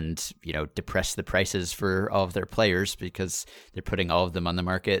 and, depress the prices for all of their players because they're putting all of them on the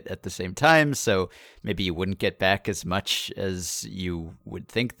market at the same time. So maybe you wouldn't get back as much as you would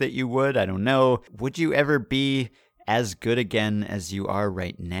think that you would. I don't know. Would you ever be as good again as you are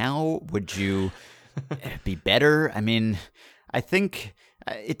right now? Would you be better? I mean, I think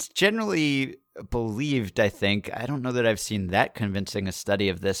It's generally believed, I think. I don't know that I've seen that convincing a study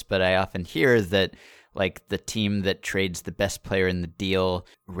of this, but I often hear that like the team that trades the best player in the deal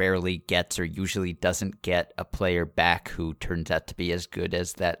rarely gets or usually doesn't get a player back who turns out to be as good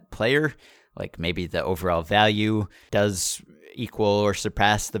as that player. Like maybe the overall value does equal or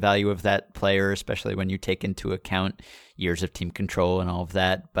surpass the value of that player, especially when you take into account years of team control and all of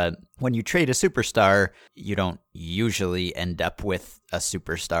that. But when you trade a superstar, you don't usually end up with a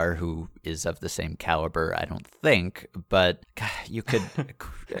superstar who is of the same caliber, I don't think. But God, you could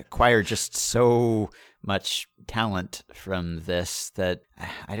acquire just so much talent from this that,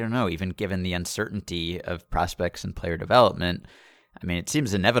 I don't know, even given the uncertainty of prospects and player development, I mean, it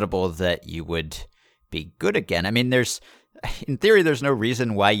seems inevitable that you would be good again. I mean, in theory, there's no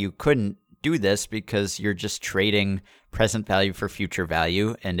reason why you couldn't do this because you're just trading present value for future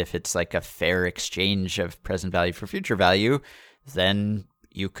value. And if it's like a fair exchange of present value for future value, then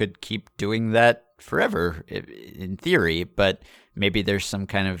you could keep doing that forever in theory. But maybe there's some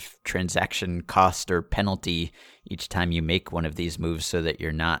kind of transaction cost or penalty each time you make one of these moves so that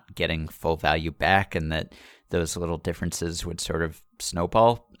you're not getting full value back, and that those little differences would sort of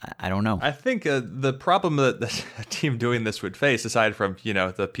snowball. I don't know. I think the problem that the team doing this would face, aside from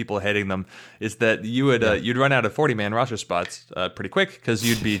the people hating them, is that you would you'd run out of 40-man roster spots pretty quick because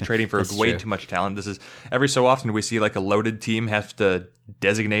you'd be trading for way too much talent. This is every so often we see like a loaded team have to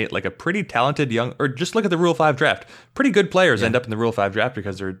designate like a pretty talented young, or just look at the Rule 5 draft. Pretty good players end up in the Rule 5 draft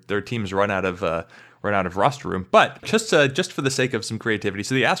because their teams run out of roster room. But just for the sake of some creativity,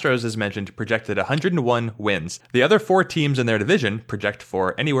 so the Astros, as mentioned, projected 101 wins. The other 4 teams in their division project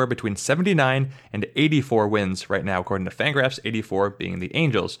for anywhere between 79 and 84 wins right now, according to Fangraphs, 84 being the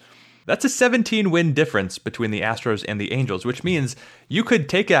Angels. That's a 17-win difference between the Astros and the Angels, which means you could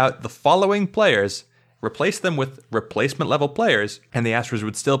take out the following players, replace them with replacement-level players, and the Astros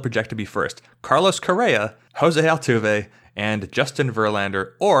would still project to be first. Carlos Correa, Jose Altuve, and Justin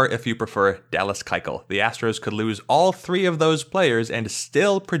Verlander, or if you prefer, Dallas Keuchel. The Astros could lose all 3 of those players and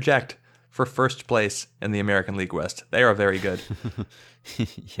still project for first place in the American League West. They are very good.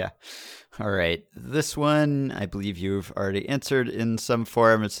 Yeah. All right. This one, I believe you've already answered in some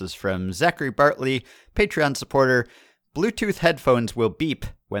form. This is from Zachary Bartley, Patreon supporter. Bluetooth headphones will beep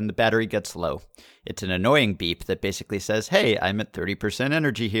when the battery gets low. It's an annoying beep that basically says, hey, I'm at 30%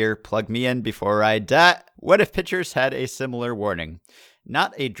 energy here. Plug me in before I die. What if pitchers had a similar warning?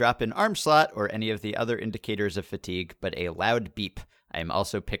 Not a drop in arm slot or any of the other indicators of fatigue, but a loud beep. I am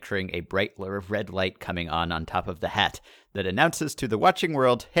also picturing a bright red light coming on top of the hat that announces to the watching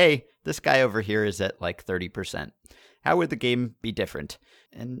world, hey, this guy over here is at like 30%. How would the game be different?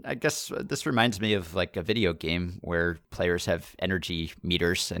 And I guess this reminds me of like a video game where players have energy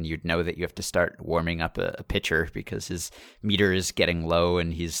meters and you'd know that you have to start warming up a pitcher because his meter is getting low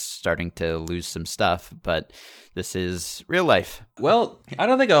and he's starting to lose some stuff. But this is real life. Well, I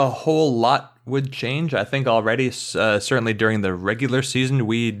don't think a whole lot would change. I think already, certainly during the regular season,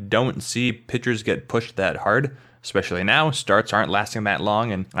 we don't see pitchers get pushed that hard. Especially now, starts aren't lasting that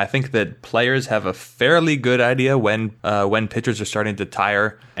long, and I think that players have a fairly good idea when pitchers are starting to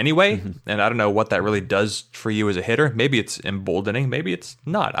tire anyway. Mm-hmm. And I don't know what that really does for you as a hitter. Maybe it's emboldening, maybe it's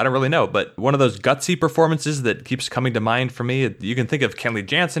not. I don't really know. But one of those gutsy performances that keeps coming to mind for me, you can think of Kenley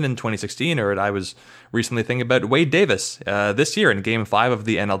Jansen in 2016, or I was recently thinking about Wade Davis this year in Game 5 of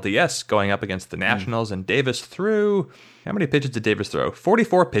the NLDS going up against the Nationals, and Davis threw... How many pitches did Davis throw?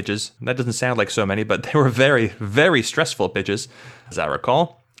 44 pitches. That doesn't sound like so many, but they were very, very stressful pitches, as I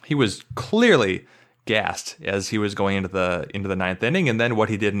recall. He was clearly gassed as he was going into the ninth inning, and then what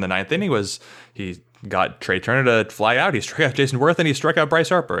he did in the ninth inning was he got Trey Turner to fly out. He struck out Jason Worth, and he struck out Bryce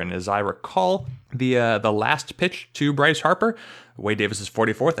Harper. And as I recall, the last pitch to Bryce Harper, Wade Davis's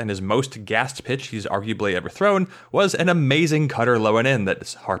 44th and his most gassed pitch he's arguably ever thrown, was an amazing cutter low and in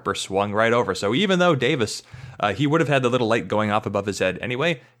that Harper swung right over. So even though Davis, he would have had the little light going off above his head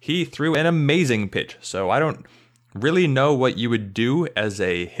anyway, he threw an amazing pitch. So I don't really know what you would do as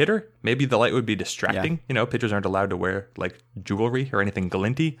a hitter. Maybe the light would be distracting. Yeah. Pitchers aren't allowed to wear like jewelry or anything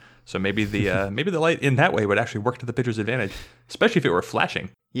glinty. So maybe the light in that way would actually work to the pitcher's advantage, especially if it were flashing.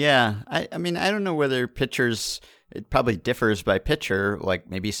 Yeah, I mean, I don't know whether pitchers, it probably differs by pitcher. Like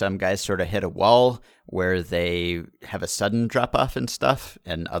maybe some guys sort of hit a wall where they have a sudden drop off and stuff,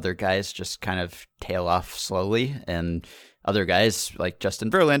 and other guys just kind of tail off slowly. And other guys like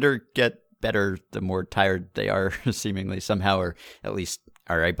Justin Verlander get better the more tired they are, seemingly somehow, or at least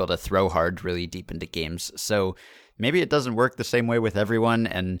are able to throw hard really deep into games. So maybe it doesn't work the same way with everyone,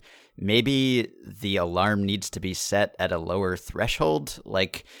 and maybe the alarm needs to be set at a lower threshold.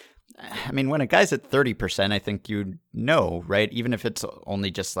 Like I mean, when a guy's at 30%, I think you know, right? Even if it's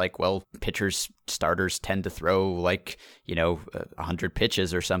only just like, well, starters tend to throw like, 100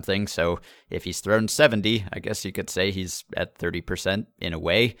 pitches or something. So if he's thrown 70, I guess you could say he's at 30% in a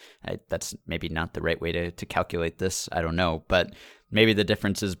way. That's maybe not the right way to calculate this. I don't know. But maybe the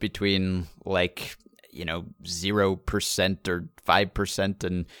difference is between like, 0% or 5%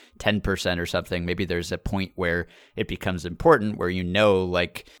 and 10% or something. Maybe there's a point where it becomes important where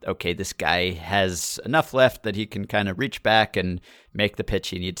like, okay, this guy has enough left that he can kind of reach back and make the pitch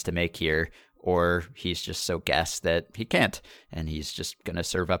he needs to make here, or he's just so gassed that he can't and he's just going to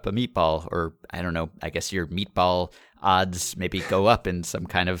serve up a meatball, or I don't know, I guess your meatball odds maybe go up in some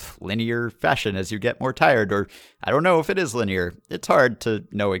kind of linear fashion as you get more tired, or I don't know if it is linear. It's hard to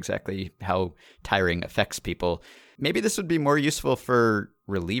know exactly how tiring affects people. Maybe this would be more useful for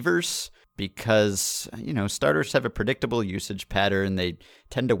relievers because, starters have a predictable usage pattern. They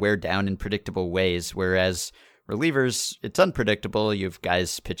tend to wear down in predictable ways, whereas relievers, it's unpredictable. You have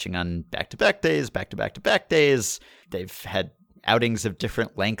guys pitching on back-to-back days, back-to-back-to-back days. They've had outings of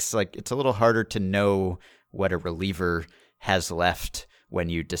different lengths. Like, it's a little harder to know what a reliever has left when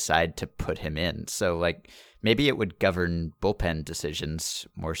you decide to put him in. So, like, maybe it would govern bullpen decisions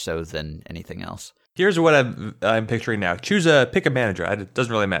more so than anything else. Here's what I'm picturing now. Pick a manager. It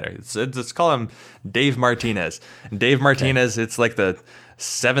doesn't really matter. Let's call him Dave Martinez. And Dave Martinez, okay. It's like the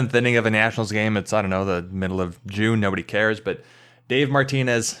 7th inning of a Nationals game. It's, I don't know, the middle of June. Nobody cares. But Dave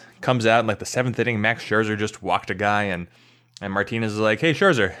Martinez comes out in like the 7th inning. Max Scherzer just walked a guy, and Martinez is like, "Hey,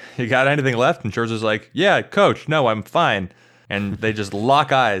 Scherzer, you got anything left?" And Scherzer's like, "Yeah, coach, no, I'm fine." And they just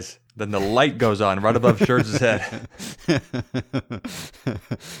lock eyes. Then the light goes on right above Scherzer's head.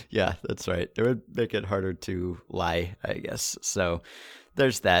 Yeah, that's right. It would make it harder to lie, I guess. So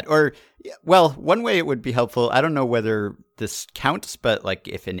there's that. Or, well, one way it would be helpful, I don't know whether this counts, but like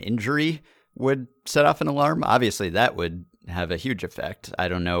if an injury would set off an alarm, obviously that would have a huge effect. I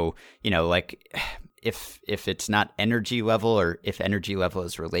don't know, like if it's not energy level, or if energy level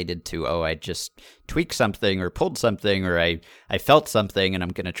is related to, I just tweaked something or pulled something, or I felt something and I'm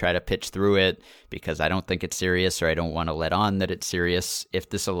going to try to pitch through it because I don't think it's serious, or I don't want to let on that it's serious.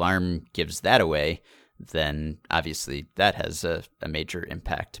 If this alarm gives that away, then obviously that has a major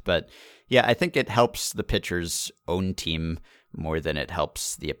impact. But yeah, I think it helps the pitcher's own team more than it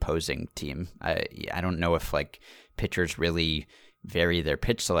helps the opposing team. I don't know if like pitchers really vary their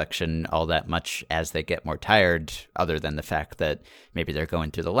pitch selection all that much as they get more tired, other than the fact that maybe they're going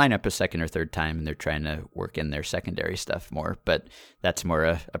through the lineup a second or third time and they're trying to work in their secondary stuff more. But that's more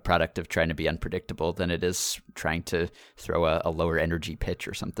a product of trying to be unpredictable than it is trying to throw a lower energy pitch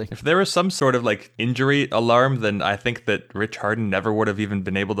or something. If there was some sort of like injury alarm, then I think that Rich Harden never would have even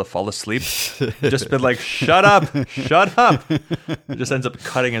been able to fall asleep. Just been like, shut up, shut up. It just ends up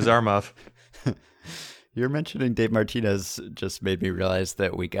cutting his arm off. You're mentioning Dave Martinez just made me realize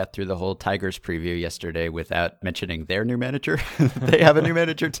that we got through the whole Tigers preview yesterday without mentioning their new manager. They have a new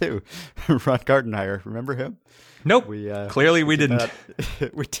manager too, Ron Gardenhire. Remember him? Nope. Clearly we didn't.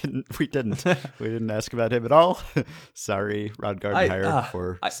 We didn't ask about him at all. Sorry, Ron Gardenhire,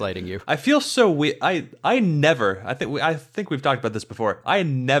 for slighting you. I feel so weird. I think we've talked about this before. I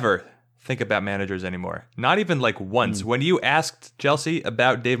never think about managers anymore. Not even like once. When you asked Chelsea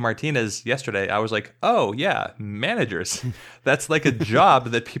about Dave Martinez yesterday, I was like, oh yeah, managers. That's like a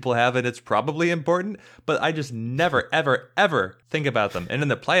job that people have, and it's probably important, but I just never, ever, ever think about them. And in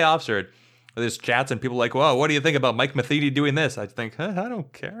the playoffs, or there's chats and people are like, well, what do you think about Mike Matheny doing this? I think, I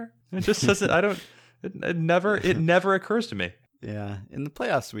don't care. It just doesn't, it never occurs to me. Yeah. In the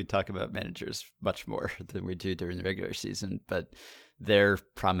playoffs, we talk about managers much more than we do during the regular season, but their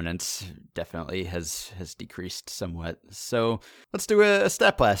prominence definitely has decreased somewhat. So let's do a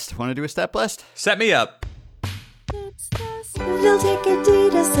stat blast. Want to do a stat blast? Set me up. They'll take a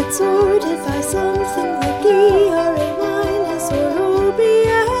data set sorted by something like ERA- or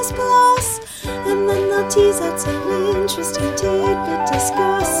OPS plus, and then they'll tease out some interesting tidbit,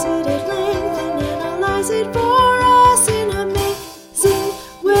 discuss it at length, and analyze it for us in amazing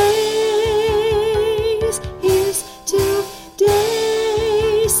ways. Here's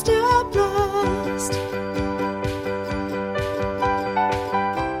today's Stat Blast.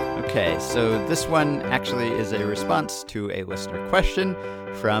 Okay, so this one actually is a response to a listener question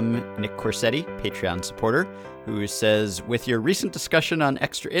from Nick Corsetti, Patreon supporter, who says, with your recent discussion on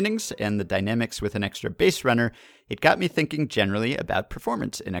extra innings and the dynamics with an extra base runner, it got me thinking generally about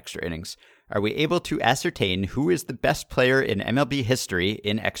performance in extra innings. Are we able to ascertain who is the best player in MLB history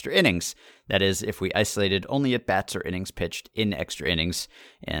in extra innings? That is, if we isolated only at bats or innings pitched in extra innings.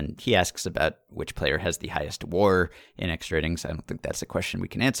 And he asks about which player has the highest WAR in extra innings. I don't think that's a question we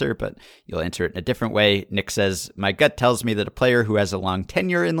can answer, but you'll answer it in a different way. Nick says, my gut tells me that a player who has a long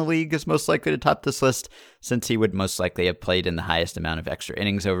tenure in the league is most likely to top this list, since he would most likely have played in the highest amount of extra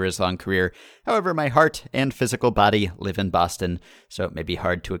innings over his long career. However, my heart and physical body live in Boston, so it may be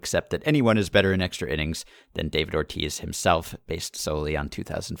hard to accept that anyone is better in extra innings than David Ortiz himself, based solely on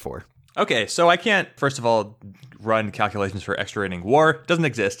 2004. Okay, so I can't, first of all, run calculations for extra inning WAR. Doesn't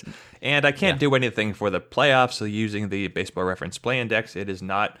exist. And I can't do anything for the playoffs using the Baseball Reference Play Index. It is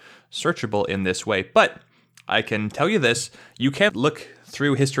not searchable in this way. But I can tell you this. You can look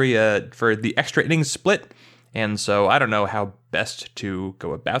through history for the extra innings split. And so I don't know how best to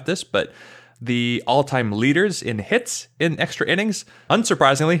go about this, but the all-time leaders in hits in extra innings,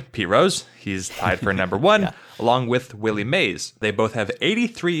 unsurprisingly, Pete Rose. He's tied for number one, along with Willie Mays. They both have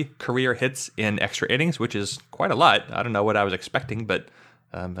 83 career hits in extra innings, which is quite a lot. I don't know what I was expecting, but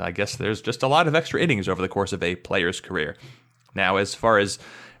I guess there's just a lot of extra innings over the course of a player's career. Now, as far as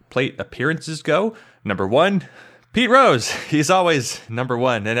plate appearances go, number one, Pete Rose. He's always number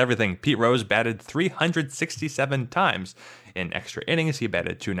one in everything. Pete Rose batted 367 times. In extra innings, he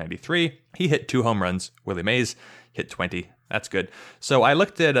batted 293. He hit 2 home runs. Willie Mays hit 20. That's good. So I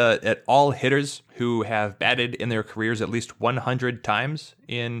looked at all hitters who have batted in their careers at least 100 times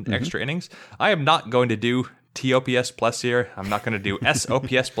in extra innings. I am not going to do TOPS plus here. I'm not going to do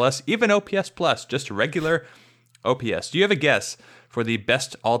SOPS plus, even OPS plus, just regular OPS. Do you have a guess for the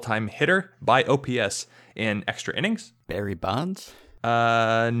best all-time hitter by OPS in extra innings? Barry Bonds?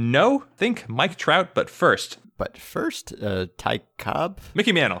 No. Think Mike Trout, but first. Ty Cobb?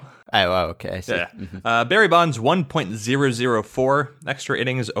 Mickey Mantle. Oh, okay. I see. Yeah. Barry Bonds, 1.004 extra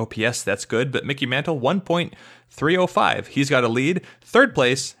innings OPS. That's good. But Mickey Mantle, 1.305. He's got a lead. Third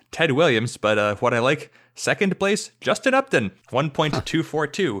place, Ted Williams. But what I like, second place, Justin Upton,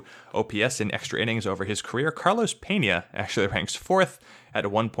 1.242 OPS in extra innings over his career. Carlos Pena actually ranks fourth at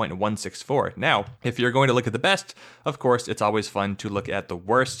 1.164. Now, if you're going to look at the best, of course, it's always fun to look at the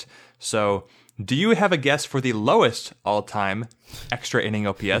worst. So do you have a guess for the lowest all-time extra inning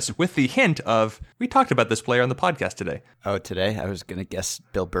OPS with the hint of, we talked about this player on the podcast today? Oh, today? I was going to guess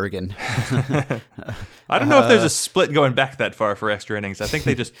Bill Bergen. I don't know if there's a split going back that far for extra innings. I think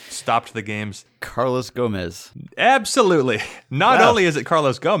they just stopped the games. Carlos Gomez. Absolutely. Not only is it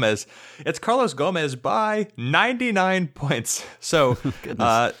Carlos Gomez, it's Carlos Gomez by 99 points. So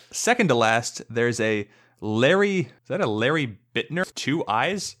second to last, there's a Larry, is that a Larry Bittner? 2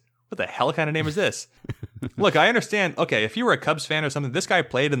 eyes? What the hell kind of name is this? Look, I understand. Okay, if you were a Cubs fan or something, this guy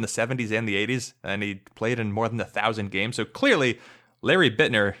played in the 70s and the 80s, and he played in more than 1,000 games. So clearly, Larry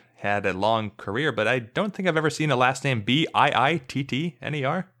Bittner had a long career, but I don't think I've ever seen a last name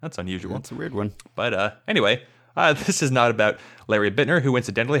Biittner. That's unusual. That's a weird one. But anyway, this is not about Larry Bittner, who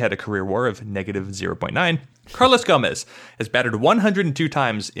incidentally had a career WAR of negative 0.9. Carlos Gomez has batted 102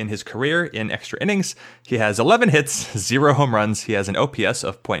 times in his career in extra innings. He has 11 hits, 0 home runs. He has an OPS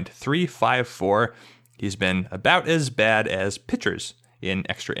of .354. He's been about as bad as pitchers in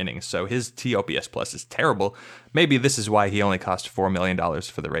extra innings, so his TOPS plus is terrible. Maybe this is why he only cost $4 million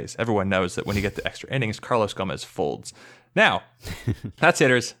for the Rays. Everyone knows that when you get to extra innings, Carlos Gomez folds. Now, that's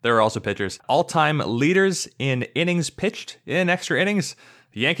hitters. There are also pitchers. All-time leaders in innings pitched in extra innings.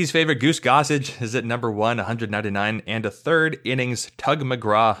 The Yankees' favorite Goose Gossage is at number 1, 199, and a third innings Tug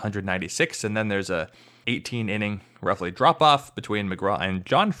McGraw, 196. And then there's a 18-inning roughly drop-off between McGraw and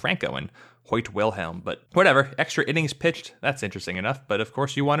John Franco and Hoyt Wilhelm. But whatever, extra innings pitched, that's interesting enough. But of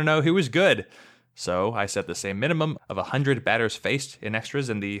course you want to know who is good. So I set the same minimum of 100 batters faced in extras,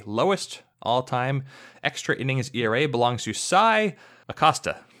 and the lowest all-time extra innings ERA belongs to Cy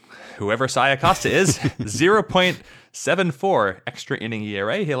Acosta. Whoever Cy Acosta is, 0.74 extra inning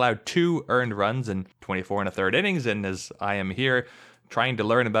ERA. He allowed 2 earned runs in 24 1/3 innings, and as I am here trying to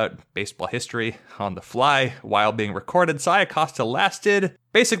learn about baseball history on the fly while being recorded, Cy Acosta lasted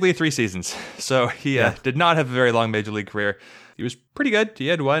basically 3 seasons. So he did not have a very long major league career. He was pretty good. He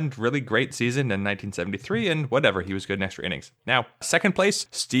had one really great season in 1973, and whatever, he was good in extra innings. Now, second place,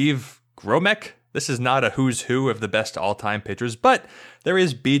 Steve Gromek. This is not a who's who of the best all-time pitchers, but there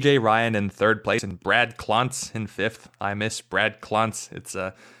is B.J. Ryan in third place and Brad Klontz in fifth. I miss Brad Klontz. It's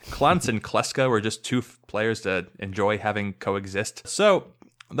Klontz and Kleska were just 2 players to enjoy having coexist. So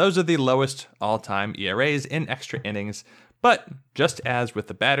those are the lowest all-time ERAs in extra innings. But just as with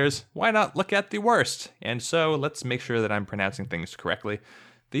the batters, why not look at the worst? And so let's make sure that I'm pronouncing things correctly.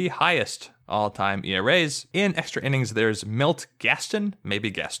 The highest all-time ERAs in extra innings, there's Milt Gaston, maybe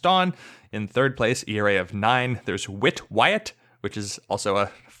Gaston. In third place, ERA of 9. There's Whit Wyatt, which is also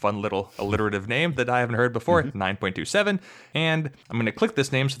a fun little alliterative name that I haven't heard before, 9.27. And I'm going to click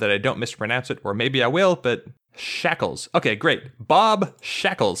this name so that I don't mispronounce it, or maybe I will, but Shackles. Okay, great. Bob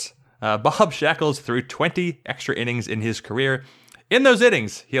Shackles. Bob Shackles threw 20 extra innings in his career. In those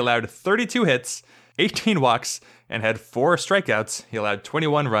innings, he allowed 32 hits, 18 walks, and had 4 strikeouts. He allowed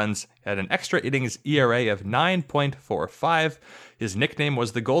 21 runs, had an extra innings ERA of 9.45. His nickname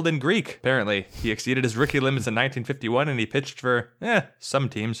was the Golden Greek, apparently. He exceeded his rookie limits in 1951, and he pitched for, some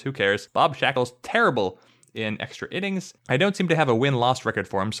teams, who cares. Bob Shackles, terrible in extra innings. I don't seem to have a win-loss record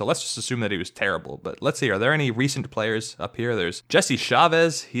for him, so let's just assume that he was terrible. But let's see, are there any recent players up here? There's Jesse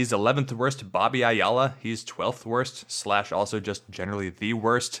Chavez. He's 11th worst. Bobby Ayala. He's 12th worst, / also just generally the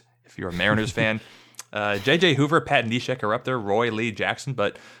worst, if you're a Mariners fan. J.J. Hoover, Pat Neshek are up there, Roy Lee Jackson,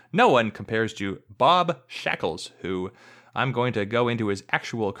 but no one compares to Bob Shackles, who I'm going to go into his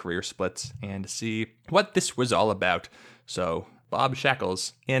actual career splits and see what this was all about. So, Bob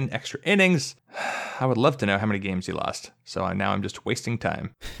Shackles in extra innings. I would love to know how many games he lost. So now I'm just wasting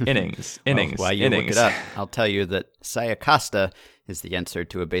time. Innings. While you look it up, I'll tell you that Saya Costa is the answer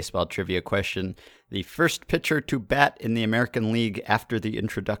to a baseball trivia question. The first pitcher to bat in the American League after the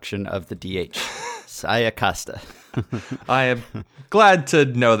introduction of the DH. Saya Costa. I am glad to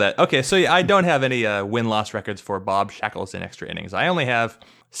know that. Okay, so I don't have any win-loss records for Bob Shackles in extra innings. I only have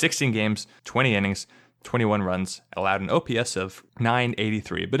 16 games, 20 innings, 21 runs, allowed an OPS of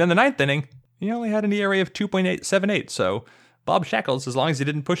 983. But in the 9th inning, he only had an ERA of 2.878. So Bob Shackles, as long as he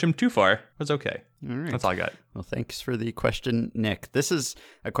didn't push him too far, was okay. All right. That's all I got. Well, thanks for the question, Nick. This is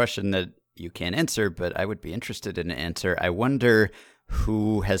a question that you can't answer, but I would be interested in an answer. I wonder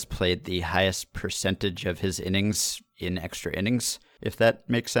who has played the highest percentage of his innings in extra innings, if that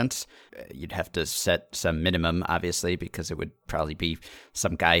makes sense. You'd have to set some minimum, obviously, because it would probably be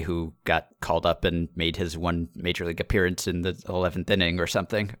some guy who got called up and made his one major league appearance in the 11th inning or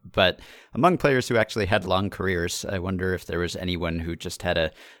something. But among players who actually had long careers, I wonder if there was anyone who just had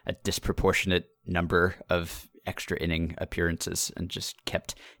a disproportionate number of extra inning appearances and just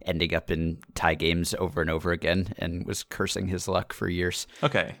kept ending up in tie games over and over again and was cursing his luck for years.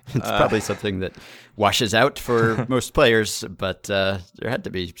 Okay. It's probably something that washes out for most players, but there had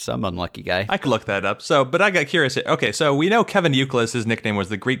to be some unlucky guy. I could look that up. But I got curious. Okay, so we know Kevin Youkilis, his nickname was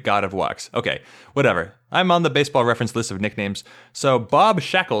the Greek god of walks. Okay, whatever. I'm on the baseball reference list of nicknames. So Bob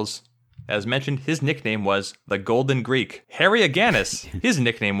Shackles, as mentioned, his nickname was the Golden Greek. Harry Aganis, his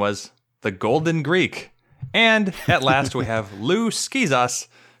nickname was the Golden Greek. And at last we have Lou Skizas,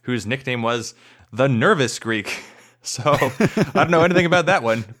 whose nickname was the Nervous Greek. So I don't know anything about that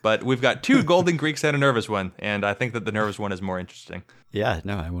one, but we've got 2 Golden Greeks and a nervous one, and I think that the nervous one is more interesting. Yeah,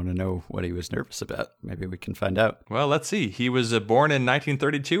 no, I want to know what he was nervous about. Maybe we can find out. Well, let's see. He was born in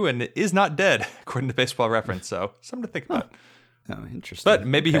 1932 and is not dead, according to Baseball Reference, so something to think about. Oh, interesting. But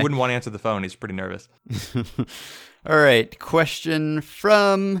maybe he wouldn't want to answer the phone. He's pretty nervous. All right, question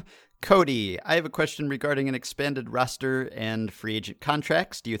from Cody. I have a question regarding an expanded roster and free agent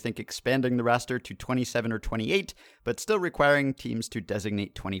contracts. Do you think expanding the roster to 27 or 28, but still requiring teams to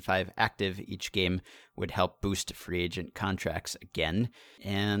designate 25 active each game, would help boost free agent contracts again?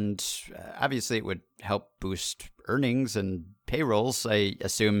 And obviously it would help boost earnings and payrolls. I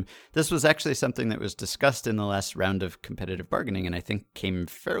assume this was actually something that was discussed in the last round of competitive bargaining and I think came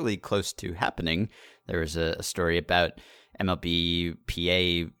fairly close to happening. There was a story about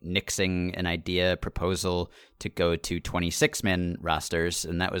MLBPA nixing an idea proposal to go to 26-man rosters,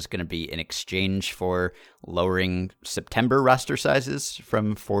 and that was going to be in exchange for lowering September roster sizes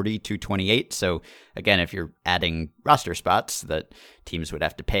from 40 to 28. So again, if you're adding roster spots that teams would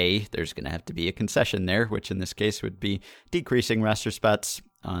have to pay, there's going to have to be a concession there, which in this case would be decreasing roster spots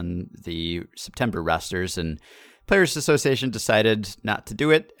on the September rosters. And Players Association decided not to do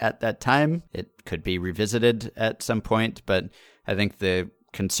it at that time. It could be revisited at some point, but I think the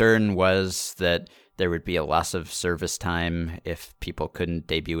concern was that there would be a loss of service time if people couldn't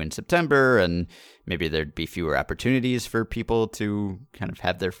debut in September, and maybe there'd be fewer opportunities for people to kind of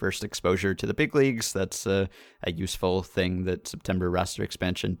have their first exposure to the big leagues. That's a useful thing that September roster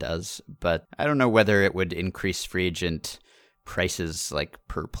expansion does, but I don't know whether it would increase free agent prices like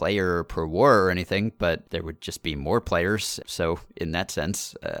per player or per WAR or anything, but there would just be more players. So in that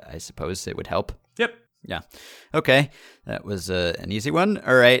sense, I suppose it would help. Yep. Yeah. Okay. That was an easy one.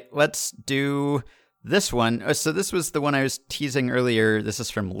 All right. Let's do this one. So this was the one I was teasing earlier. This is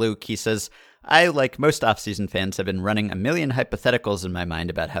from Luke. He says, I, like most offseason fans, have been running a million hypotheticals in my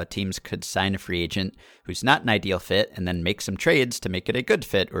mind about how teams could sign a free agent who's not an ideal fit and then make some trades to make it a good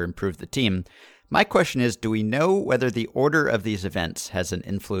fit or improve the team. My question is, do we know whether the order of these events has an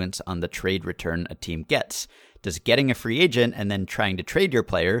influence on the trade return a team gets? does getting a free agent and then trying to trade your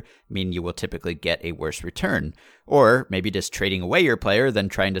player mean you will typically get a worse return? Or maybe does trading away your player, then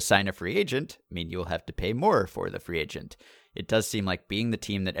trying to sign a free agent mean you will have to pay more for the free agent? It does seem like being the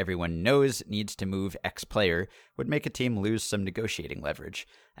team that everyone knows needs to move X player would make a team lose some negotiating leverage.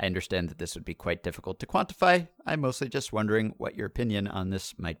 I understand that this would be quite difficult to quantify. I'm mostly just wondering what your opinion on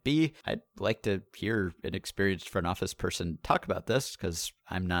this might be. I'd like to hear an experienced front office person talk about this because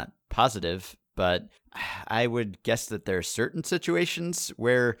I'm not positive, but I would guess that there are certain situations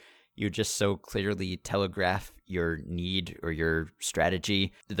where you just so clearly telegraph your need or your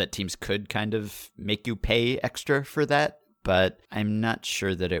strategy that teams could kind of make you pay extra for that. But I'm not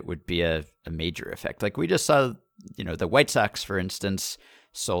sure that it would be a major effect. Like we just saw, the White Sox, for instance,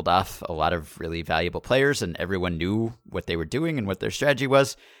 sold off a lot of really valuable players and everyone knew what they were doing and what their strategy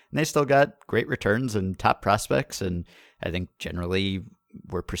was. And they still got great returns and top prospects. And I think generally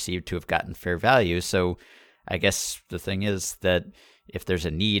were perceived to have gotten fair value. So I guess the thing is that if there's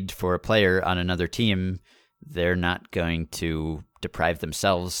a need for a player on another team, they're not going to deprive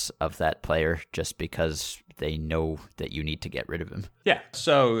themselves of that player just because they know that you need to get rid of him. Yeah.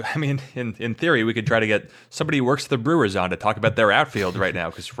 So, I mean, in theory, we could try to get somebody who works the Brewers on to talk about their outfield right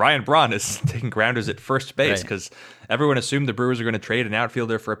now because Ryan Braun is taking grounders at first base because everyone assumed the Brewers are going to trade an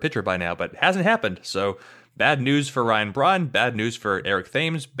outfielder for a pitcher by now, but it hasn't happened. So bad news for Ryan Braun, bad news for Eric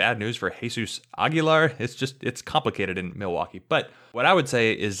Thames, bad news for Jesus Aguilar. It's complicated in Milwaukee. But what I would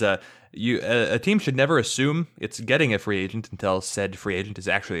say is a team should never assume it's getting a free agent until said free agent is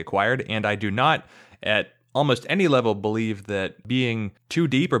actually acquired. And I do not at almost any level believe that being too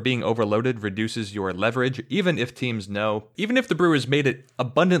deep or being overloaded reduces your leverage, even if teams know, even if the Brewers made it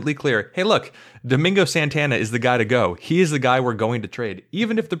abundantly clear, hey, look, Domingo Santana is the guy to go. He is the guy we're going to trade.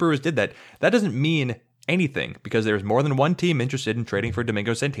 Even if the Brewers did that, that doesn't mean anything because there's more than one team interested in trading for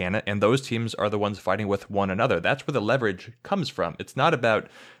Domingo Santana, and those teams are the ones fighting with one another. That's where the leverage comes from. It's not about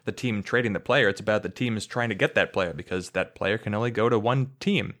the team trading the player. It's about the teams trying to get that player because that player can only go to one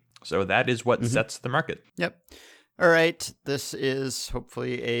team. So that is what sets the market. Yep. All right. This is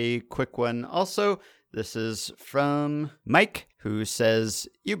hopefully a quick one. Also, this is from Mike, who says,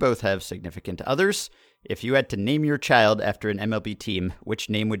 you both have significant others. If you had to name your child after an MLB team, which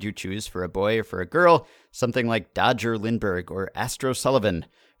name would you choose for a boy or for a girl? Something like Dodger Lindbergh or Astro Sullivan.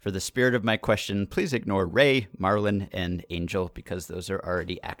 For the spirit of my question, please ignore Ray, Marlin, and Angel because those are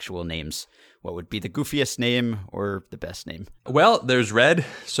already actual names. What would be the goofiest name or the best name? Well, there's Red.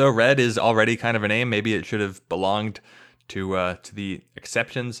 So Red is already kind of a name. Maybe it should have belonged to the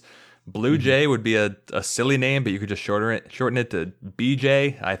exceptions. Blue Jay would be a silly name, but you could just shorten it to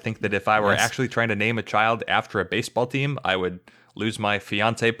BJ. I think that if I were actually trying to name a child after a baseball team, I would lose my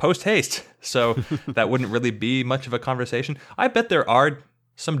fiance post haste. So that wouldn't really be much of a conversation. I bet there are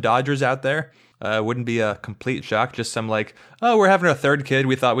some Dodgers out there. Wouldn't be a complete shock. Just some like, oh, we're having a third kid.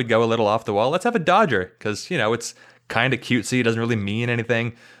 We thought we'd go a little off the wall. Let's have a Dodger because, it's kind of cutesy. It doesn't really mean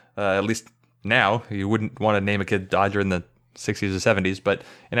anything. At least now. You wouldn't want to name a kid Dodger in the 60s or 70s. But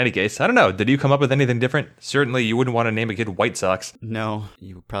in any case, I don't know. Did you come up with anything different? Certainly you wouldn't want to name a kid White Sox. No,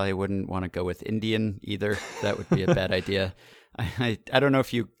 you probably wouldn't want to go with Indian either. That would be a bad idea. I don't know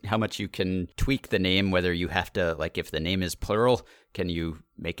how much you can tweak the name, whether you have to, like if the name is plural, can you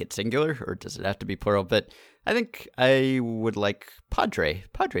make it singular or does it have to be plural? But I think I would like Padre.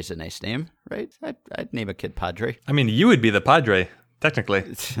 Padre's a nice name, right? I'd name a kid Padre. I mean, you would be the Padre, technically.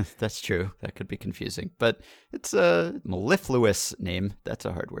 That's true. That could be confusing. But it's a mellifluous name. That's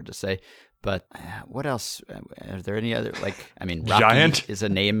a hard word to say. But what else? Are there any other, Rocky Giant is a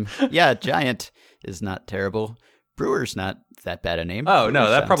name. Yeah, Giant is not terrible. Brewer's not that bad a name. Oh,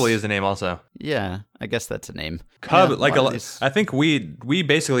 no, that probably is a name also. Yeah, I guess that's a name. Cub, I think we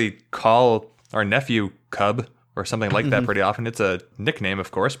basically call our nephew Cub or something like that pretty often. It's a nickname,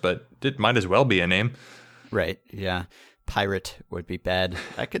 of course, but it might as well be a name. Right, yeah. Pirate would be bad.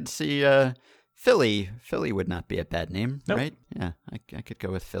 I could see Philly. Philly would not be a bad name, right? Yeah, I could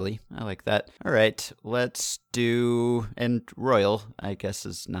go with Philly. I like that. All right, let's do, and Royal, I guess,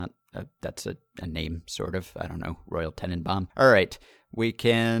 is not, that's a name, sort of. I don't know, Royal Tenenbaum. All right, we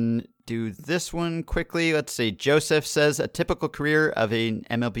can do this one quickly. Let's see. Joseph says, a typical career of an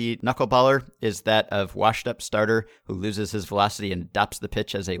MLB knuckleballer is that of washed-up starter who loses his velocity and adopts the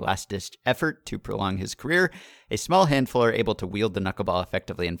pitch as a last-ditch effort to prolong his career. A small handful are able to wield the knuckleball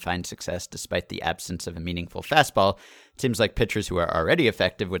effectively and find success despite the absence of a meaningful fastball. It seems like pitchers who are already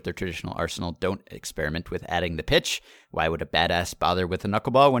effective with their traditional arsenal don't experiment with adding the pitch. Why would a badass bother with a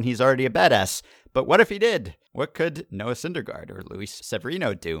knuckleball when he's already a badass? But what if he did? What could Noah Syndergaard or Luis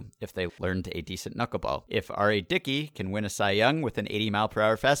Severino do if they learned a decent knuckleball? If R.A. Dickey can win a Cy Young with an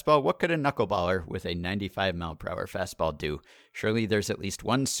 80-mile-per-hour fastball, what could a knuckleballer with a 95-mile-per-hour fastball do? Surely there's at least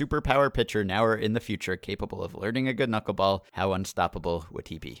one superpower pitcher now or in the future capable of learning a good knuckleball. How unstoppable would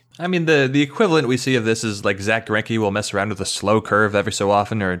he be? I mean, the equivalent we see of this is like Zach Greinke will mess around with a slow curve every so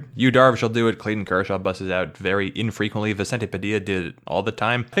often, or Yu Darvish will do it. Clayton Kershaw busts out very infrequently. Vicente Padilla did it all the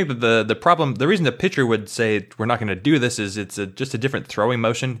time. I think that the reason the pitcher would say we're not going to do this is it's just a different throwing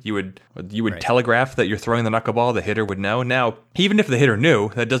motion. You would right. telegraph that you're throwing the knuckleball. The hitter would know. Now, even if the hitter knew,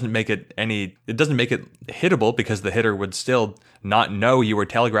 that doesn't make it hittable, because the hitter would still not know you were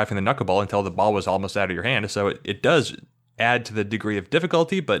telegraphing the knuckleball until the ball was almost out of your hand. So it does add to the degree of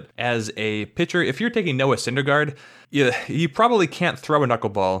difficulty. But as a pitcher, if you're taking Noah Syndergaard, you probably can't throw a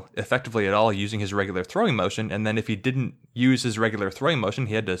knuckleball effectively at all using his regular throwing motion. And then if he didn't use his regular throwing motion,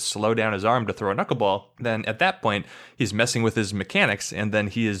 he had to slow down his arm to throw a knuckleball. Then at that point, he's messing with his mechanics, and then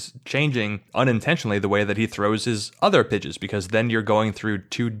he is changing unintentionally the way that he throws his other pitches, because then you're going through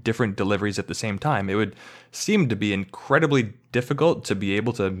two different deliveries at the same time. It would seem to be incredibly difficult to be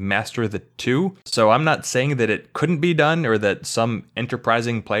able to master the two. So I'm not saying that it couldn't be done or that some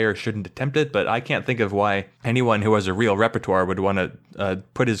enterprising player shouldn't attempt it, but I can't think of why anyone who has a real repertoire would want to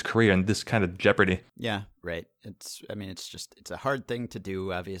put his career in this kind of jeopardy. Yeah, right. It's a hard thing to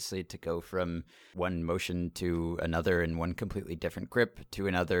do, obviously, to go from one motion to another and one completely different grip to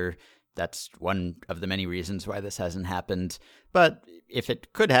another. That's one of the many reasons why this hasn't happened. But if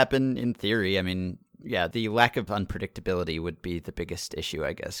it could happen, in theory, I mean, yeah, the lack of unpredictability would be the biggest issue,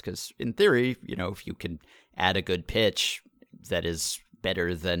 I guess, because in theory, if you can add a good pitch that is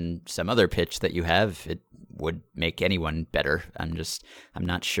better than some other pitch that you have, it would make anyone better. I'm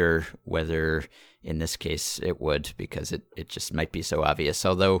not sure whether in this case it would, because it just might be so obvious.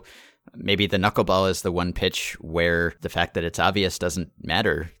 Although maybe the knuckleball is the one pitch where the fact that it's obvious doesn't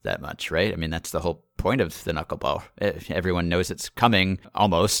matter that much, right? I mean, that's the whole point of the knuckleball. Everyone knows it's coming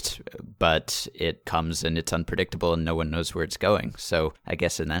almost, but it comes and it's unpredictable and no one knows where it's going. So I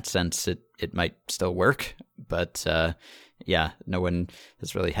guess in that sense, it might still work, but yeah, no one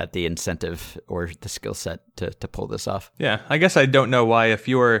has really had the incentive or the skill set to pull this off. Yeah, I guess I don't know why, if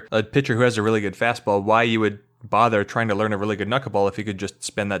you're a pitcher who has a really good fastball, why you would bother trying to learn a really good knuckleball if you could just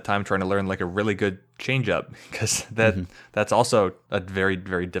spend that time trying to learn like a really good changeup, because that's also a very,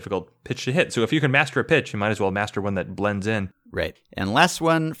 very difficult pitch to hit. So if you can master a pitch, you might as well master one that blends in. Right. And last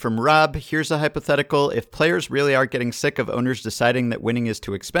one from Rob. Here's a hypothetical. If players really are getting sick of owners deciding that winning is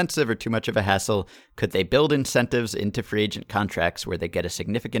too expensive or too much of a hassle, could they build incentives into free agent contracts where they get a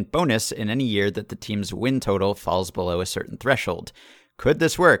significant bonus in any year that the team's win total falls below a certain threshold? Could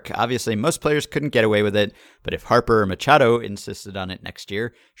this work? Obviously, most players couldn't get away with it, but if Harper or Machado insisted on it next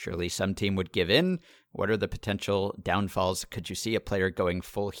year, surely some team would give in. What are the potential downfalls? Could you see a player going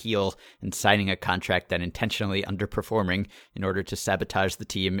full heel and signing a contract then intentionally underperforming in order to sabotage the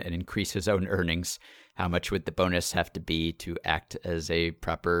team and increase his own earnings? How much would the bonus have to be to act as a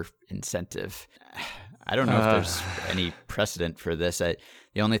proper incentive? I don't know if there's any precedent for this. The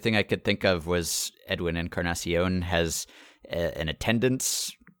only thing I could think of was Edwin Encarnacion has an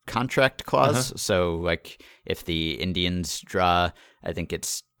attendance contract clause. So like if the Indians draw, I think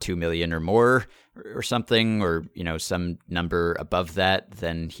it's 2 million or more or something, or some number above that,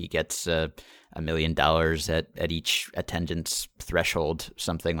 then he gets $1 million at each attendance threshold,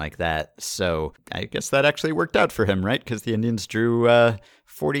 something like that. So I guess that actually worked out for him, right? Because the Indians drew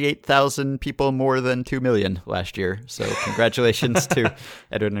 48,000 people more than 2 million last year. So congratulations to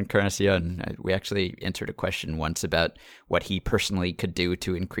Edwin Encarnacion. We actually answered a question once about what he personally could do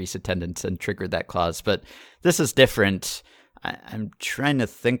to increase attendance and triggered that clause. But this is different. I'm trying to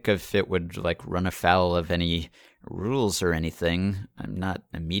think if it would run afoul of any rules or anything. I'm not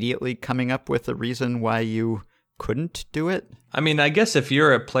immediately coming up with a reason why you couldn't do it. I mean, I guess if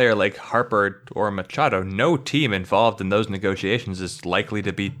you're a player like Harper or Machado, no team involved in those negotiations is likely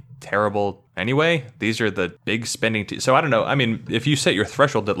to be terrible anyway. These are the big spending teams. So I don't know. I mean, if you set your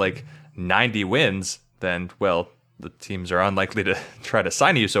threshold at 90 wins, then, well, the teams are unlikely to try to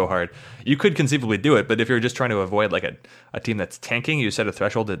sign you so hard. You could conceivably do it, but if you're just trying to avoid a team that's tanking, you set a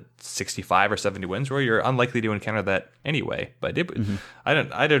threshold at 65 or 70 wins, where you're unlikely to encounter that anyway. But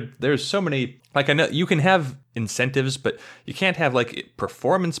there's so many, I know you can have incentives, but you can't have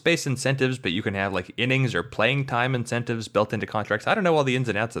performance-based incentives, but you can have innings or playing time incentives built into contracts. I don't know all the ins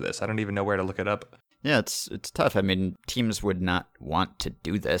and outs of this. I don't even know where to look it up. Yeah, it's tough. I mean, teams would not want to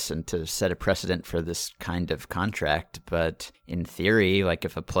do this and to set a precedent for this kind of contract. But in theory, like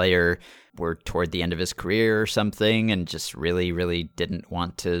if a player were toward the end of his career or something and just really, really didn't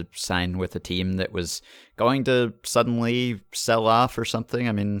want to sign with a team that was going to suddenly sell off or something,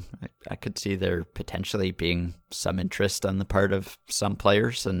 I mean, I could see there potentially being some interest on the part of some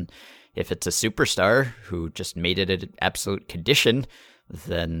players. And if it's a superstar who just made it an absolute condition,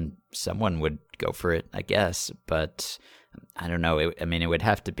 then someone would go for it, I guess. But I don't know. It would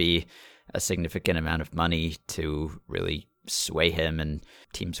have to be a significant amount of money to really sway him, and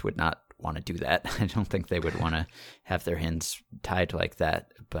teams would not want to do that. I don't think they would want to have their hands tied like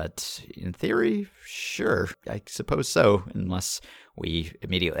that. But in theory, sure, I suppose so, unless we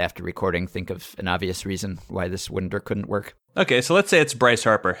immediately after recording think of an obvious reason why this wouldn't or couldn't work. Okay, so let's say it's Bryce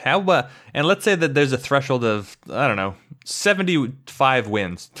Harper. And let's say that there's a threshold of, 75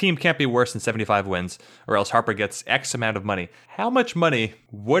 wins. Team can't be worse than 75 wins, or else Harper gets X amount of money. How much money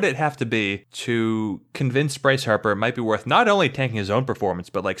would it have to be to convince Bryce Harper it might be worth not only tanking his own performance,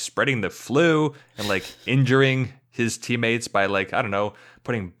 but like spreading the flu and like injuring his teammates by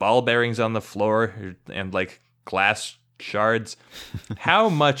putting ball bearings on the floor and like glass shards? How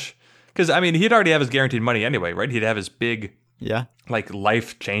much? Because he'd already have his guaranteed money anyway, right? He'd have his big,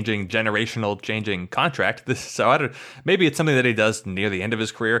 life-changing, generational-changing contract. Maybe it's something that he does near the end of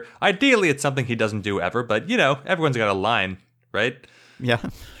his career. Ideally, it's something he doesn't do ever, but everyone's got a line, right? Yeah,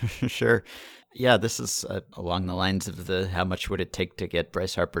 sure. Yeah, this is along the lines of how much would it take to get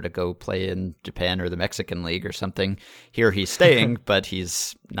Bryce Harper to go play in Japan or the Mexican League or something. Here he's staying, but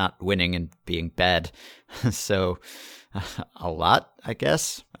he's not winning and being bad. So a lot, I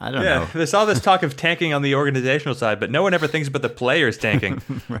guess. I don't know. There's all this talk of tanking on the organizational side, but no one ever thinks about the players tanking.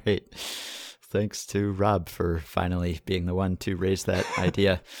 Right. Thanks to Rob for finally being the one to raise that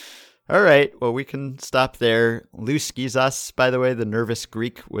idea. All right, well, we can stop there. Lou Schizas, by the way, the nervous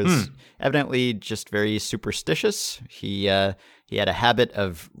Greek, was evidently just very superstitious. He had a habit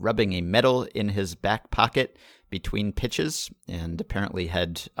of rubbing a medal in his back pocket between pitches, and apparently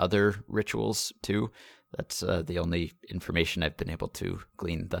had other rituals too. That's the only information I've been able to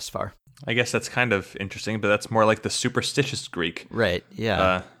glean thus far. I guess that's kind of interesting, but that's more like the superstitious Greek. Right,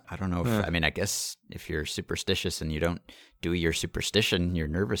 yeah. I don't know if, I guess if you're superstitious and you don't do your superstition, you're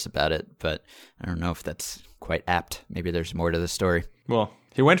nervous about it, but I don't know if that's quite apt. Maybe there's more to the story. Well,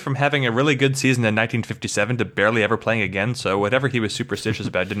 he went from having a really good season in 1957 to barely ever playing again, so whatever he was superstitious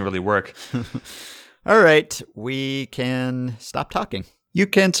about didn't really work. All right, we can stop talking. You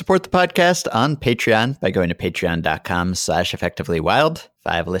can support the podcast on Patreon by going to patreon.com/effectivelywild.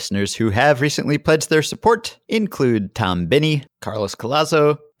 5 listeners who have recently pledged their support include Tom Binney, Carlos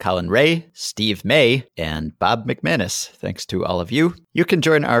Collazo, Colin Ray, Steve May, and Bob McManus. Thanks to all of you. You can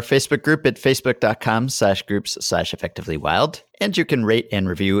join our Facebook group at facebook.com/groups/effectivelywild. And you can rate and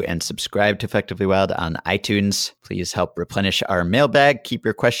review and subscribe to Effectively Wild on iTunes. Please help replenish our mailbag. Keep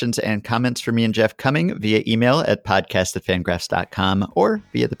your questions and comments for me and Jeff coming via email at podcast@fangraphs.com or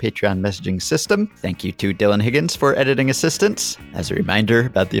via the Patreon messaging system. Thank you to Dylan Higgins for editing assistance. As a reminder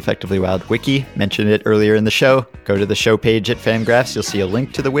about the Effectively Wild wiki, mentioned it earlier in the show. Go to the show page at Fangraphs. You'll see a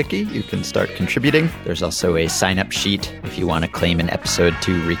link to the wiki. You can start contributing. There's also a sign-up sheet if you want to claim an episode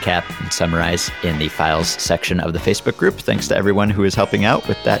to recap and summarize in the files section of the Facebook group. Thanks to everyone who is helping out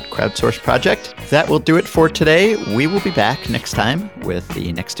with that crowdsourced project. That will do it for today. We will be back next time with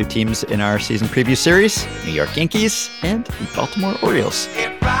the next 2 teams in our season preview series, New York Yankees and the Baltimore Orioles.